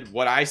said,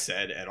 what I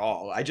said at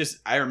all?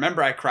 I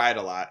remember I cried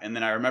a lot, and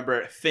then I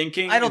remember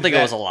thinking. I don't think it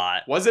that- was a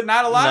lot. Was it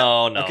not a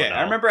lot? No. Okay, no.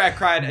 I remember I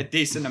cried a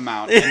decent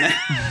amount, and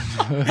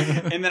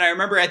then, and then I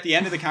remember at the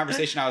end of the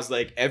conversation, I was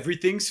like,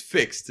 "Everything's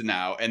fixed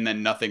now," and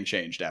then nothing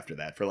changed after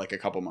that for like a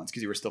couple months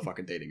because you were still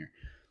fucking dating her.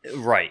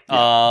 Right.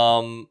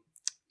 Yeah.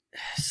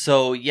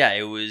 So yeah,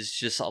 it was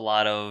just a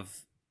lot of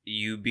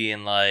you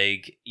being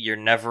like, you're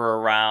never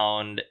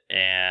around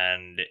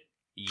and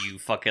you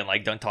fucking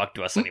like don't talk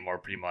to us anymore,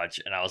 pretty much.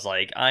 And I was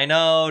like, I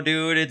know,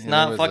 dude, it's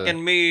not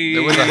fucking me.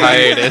 There was a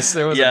hiatus.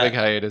 There was Yeah. a big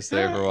hiatus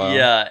there for a while.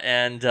 Yeah,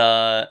 and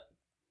I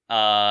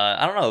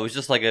don't know, it was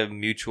just like a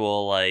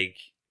mutual like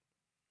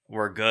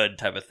we're good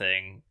type of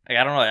thing. Like,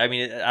 I don't know. I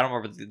mean, I don't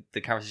remember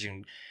the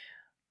conversation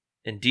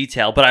in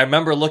detail, but I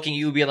remember looking at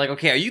you being like,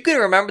 okay, are you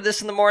gonna remember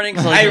this in the morning?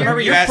 'Cause, like, I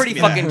remember you you're asked pretty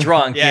me fucking that.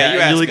 drunk. Yeah, you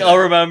and asked you're like, me I'll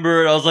that.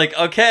 remember. And I was like,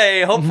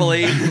 okay,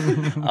 hopefully.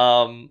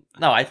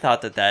 No, I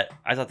thought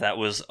that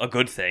was a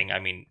good thing. I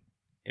mean,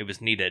 it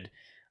was needed.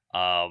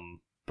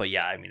 But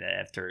yeah, I mean,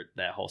 after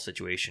that whole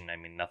situation, I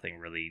mean, nothing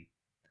really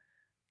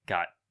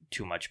got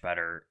too much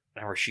better. I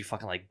remember she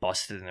fucking like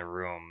busted in the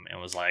room and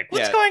was like,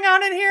 "What's Yeah. going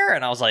on in here?"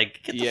 And I was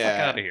like, "Get the fuck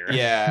Yeah, out of here!"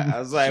 yeah. I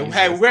was like, Jesus.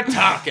 hey, we're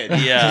talking.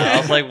 Yeah, I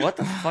was like, "What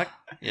the fuck?"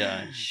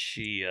 Yeah,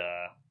 she,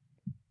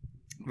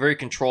 very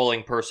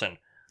controlling person.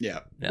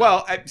 Yeah. Yeah.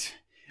 Well, I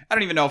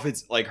don't even know if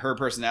it's like her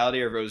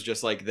personality or if it was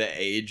just like the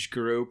age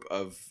group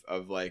of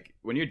like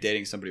when you're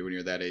dating somebody when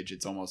you're that age,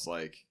 it's almost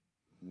like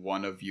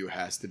one of you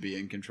has to be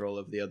in control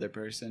of the other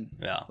person.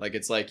 Yeah, Like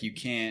it's like you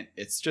can't.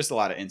 It's just a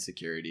lot of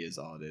insecurity is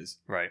all it is.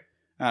 right.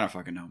 I don't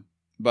fucking know.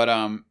 But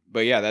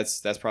yeah,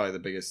 that's probably the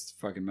biggest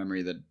fucking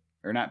memory that,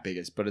 or not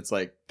biggest, but it's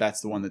like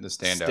that's the one that The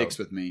standout. sticks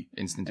with me. And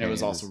Instantaneous. it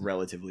was also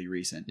relatively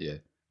recent. Yeah.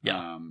 Yeah.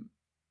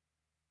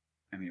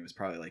 I mean, it was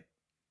probably like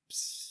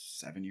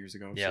 7 years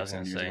ago. Yeah, I was 6,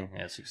 gonna 7 years say,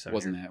 ago. yeah, 6, 7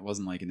 Wasn't years. that? It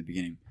wasn't like in the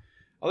beginning.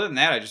 Other than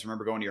that, I just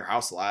remember going to your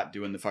house a lot,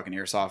 doing the fucking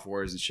airsoft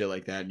wars and shit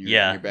like that in your,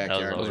 Yeah, in your that was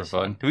backyard. always Those are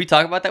fun. Did we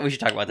talk about that? We should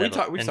talk about that.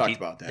 We in talked de-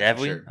 about that. Have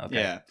for we? Sure. Okay.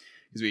 Yeah,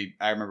 because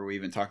I remember we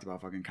even talked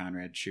about fucking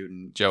Conrad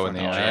shooting Joe in the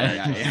fucking- eye.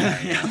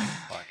 Yeah.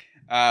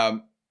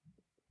 Fuck.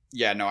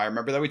 Yeah, no, I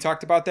remember that we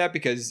talked about that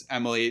because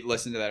Emily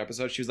listened to that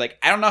episode. She was like,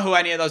 I don't know who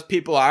any of those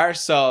people are,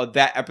 so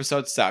that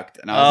episode sucked.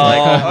 And I was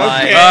like,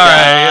 my okay.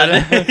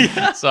 God.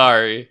 All right.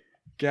 Sorry.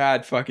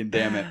 God fucking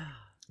damn it.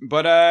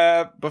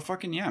 But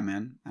fucking yeah,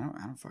 man. I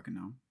don't fucking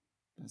know.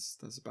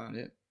 That's about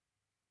it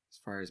as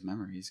far as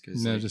memories.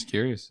 Because No, just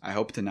curious. I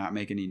hope to not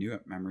make any new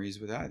memories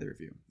with either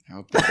of you. I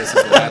hope that this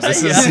is the last.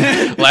 This Yeah.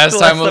 is last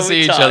time we'll Last time we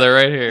see each talked. other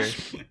right here.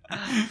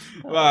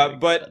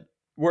 But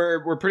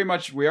we're pretty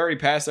much, we already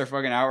passed our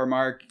fucking hour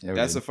mark. Yeah, we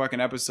That's did. the fucking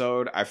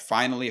episode. I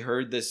finally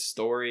heard this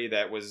story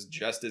that was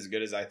just as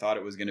good as I thought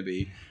it was going to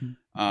be.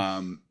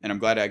 And I'm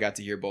glad I got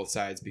to hear both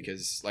sides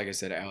because, like I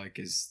said, Alec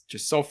is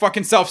just so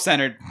fucking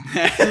self-centered.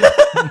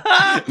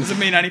 It doesn't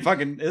mean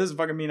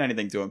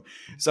anything to him.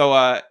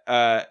 So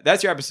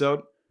that's your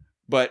episode.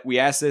 But we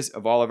ask this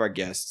of all of our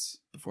guests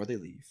before they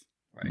leave.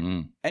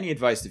 Mm. Any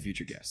advice to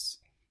future guests?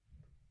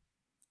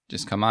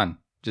 Just come on.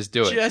 Just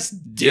do it.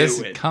 Just do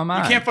Just it. come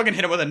on. You can't fucking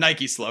hit him with a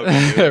Nike slogan,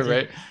 dude.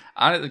 Right.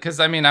 Because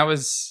I mean, I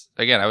was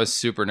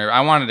super nervous.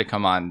 I wanted to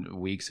come on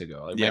weeks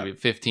ago, like Yeah. maybe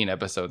 15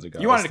 episodes ago.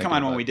 You I was wanted to come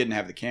on thinking when about we it. didn't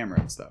have the camera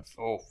and stuff.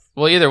 Oh,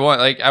 Well, either one.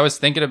 Like I was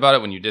thinking about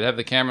it when you did have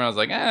the camera. And I was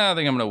like, I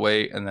think I'm gonna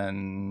wait, and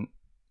then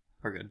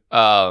we're good.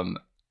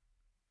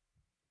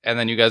 and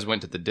then you guys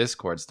went to the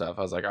Discord stuff.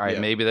 I was like, all right, Yeah.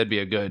 maybe that'd be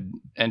a good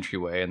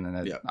entryway. And then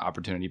that Yeah.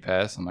 opportunity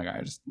passed. I'm like, all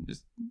right, just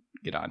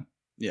get on.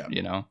 Yeah.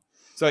 You know.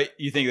 So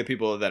you think the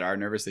people that are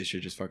nervous, they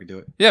should just fucking do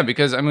it? Yeah,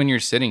 because I mean, when you're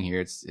sitting here,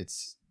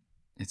 it's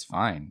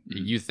fine.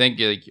 Mhm. You think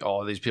like,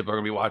 oh, these people are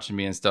gonna be watching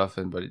me and stuff,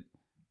 but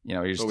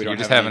you're just But we you're don't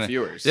just have having any a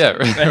viewers. yeah,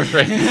 right.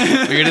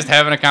 But you're just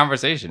having a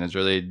conversation. It's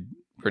really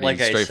pretty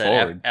Like I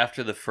straightforward. said,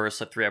 after the first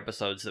 3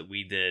 episodes that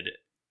we did,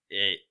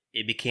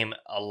 it became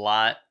a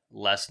lot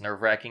less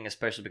nerve wracking,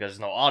 especially because there's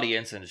no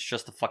audience and it's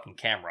just the fucking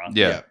camera.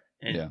 yeah,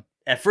 And yeah.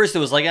 At first, it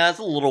was like, it's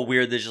a little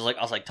weird. There's just like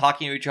us like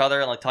talking to each other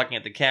and like talking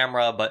at the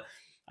camera, but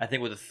I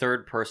think with a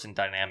third person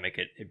dynamic,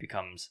 it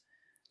becomes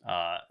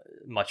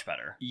much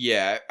better.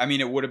 Yeah. I mean,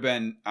 it would have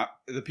been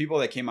the people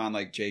that came on,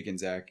 like Jake and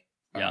Zach,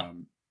 Yeah.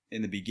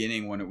 in the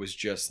beginning when it was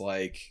just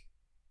like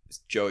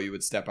Joey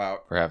would step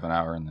out For half an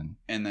hour, and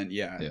then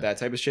yeah, Yeah. that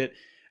type of shit.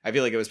 I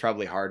feel like it was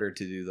probably harder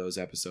to do those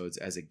episodes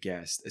as a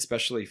guest,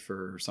 especially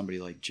for somebody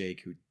like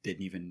Jake who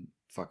didn't even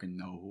fucking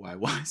know who I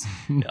was.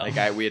 Yeah.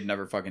 Like we had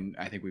never fucking,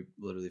 I think we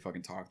literally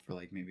fucking talked for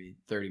like maybe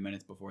 30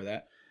 minutes before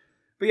that.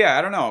 But yeah,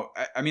 I don't know.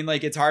 I mean,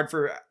 like it's hard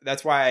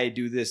that's why I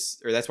do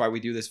this, or that's why we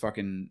do this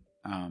fucking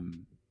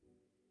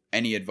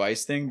any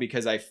advice thing,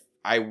 because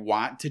I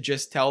want to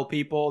just tell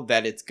people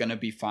that it's gonna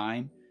be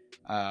fine.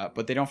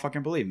 But they don't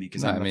fucking believe me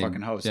because I'm the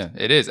fucking host. Yeah,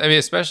 it is. I mean,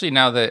 especially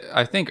now that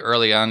I think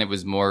early on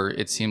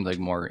it seemed like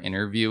more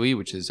interviewee,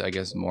 which is, I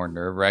guess, more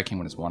nerve wracking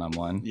when it's one on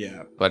one.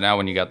 Yeah. But now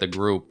when you got the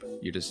group,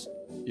 you're just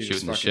You're shooting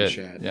just the fucking shit.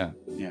 shit. Yeah.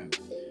 Yeah.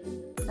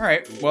 All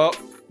right. Well,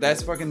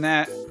 that's fucking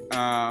that.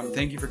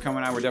 Thank you for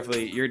coming out. You're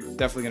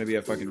definitely gonna be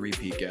a fucking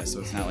repeat guest,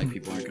 so it's not like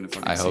people aren't gonna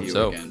fucking I see hope you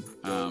so. again.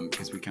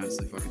 Because we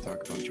constantly fucking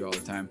talk about you all the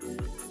time.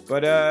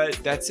 But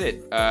that's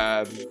it.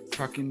 We're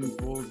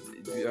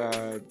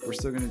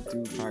still gonna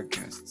do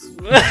podcasts.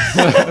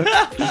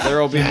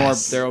 There will be more.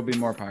 Yes. There will be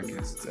more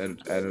podcasts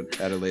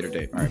at a later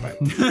date. All right.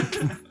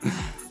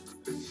 Bye.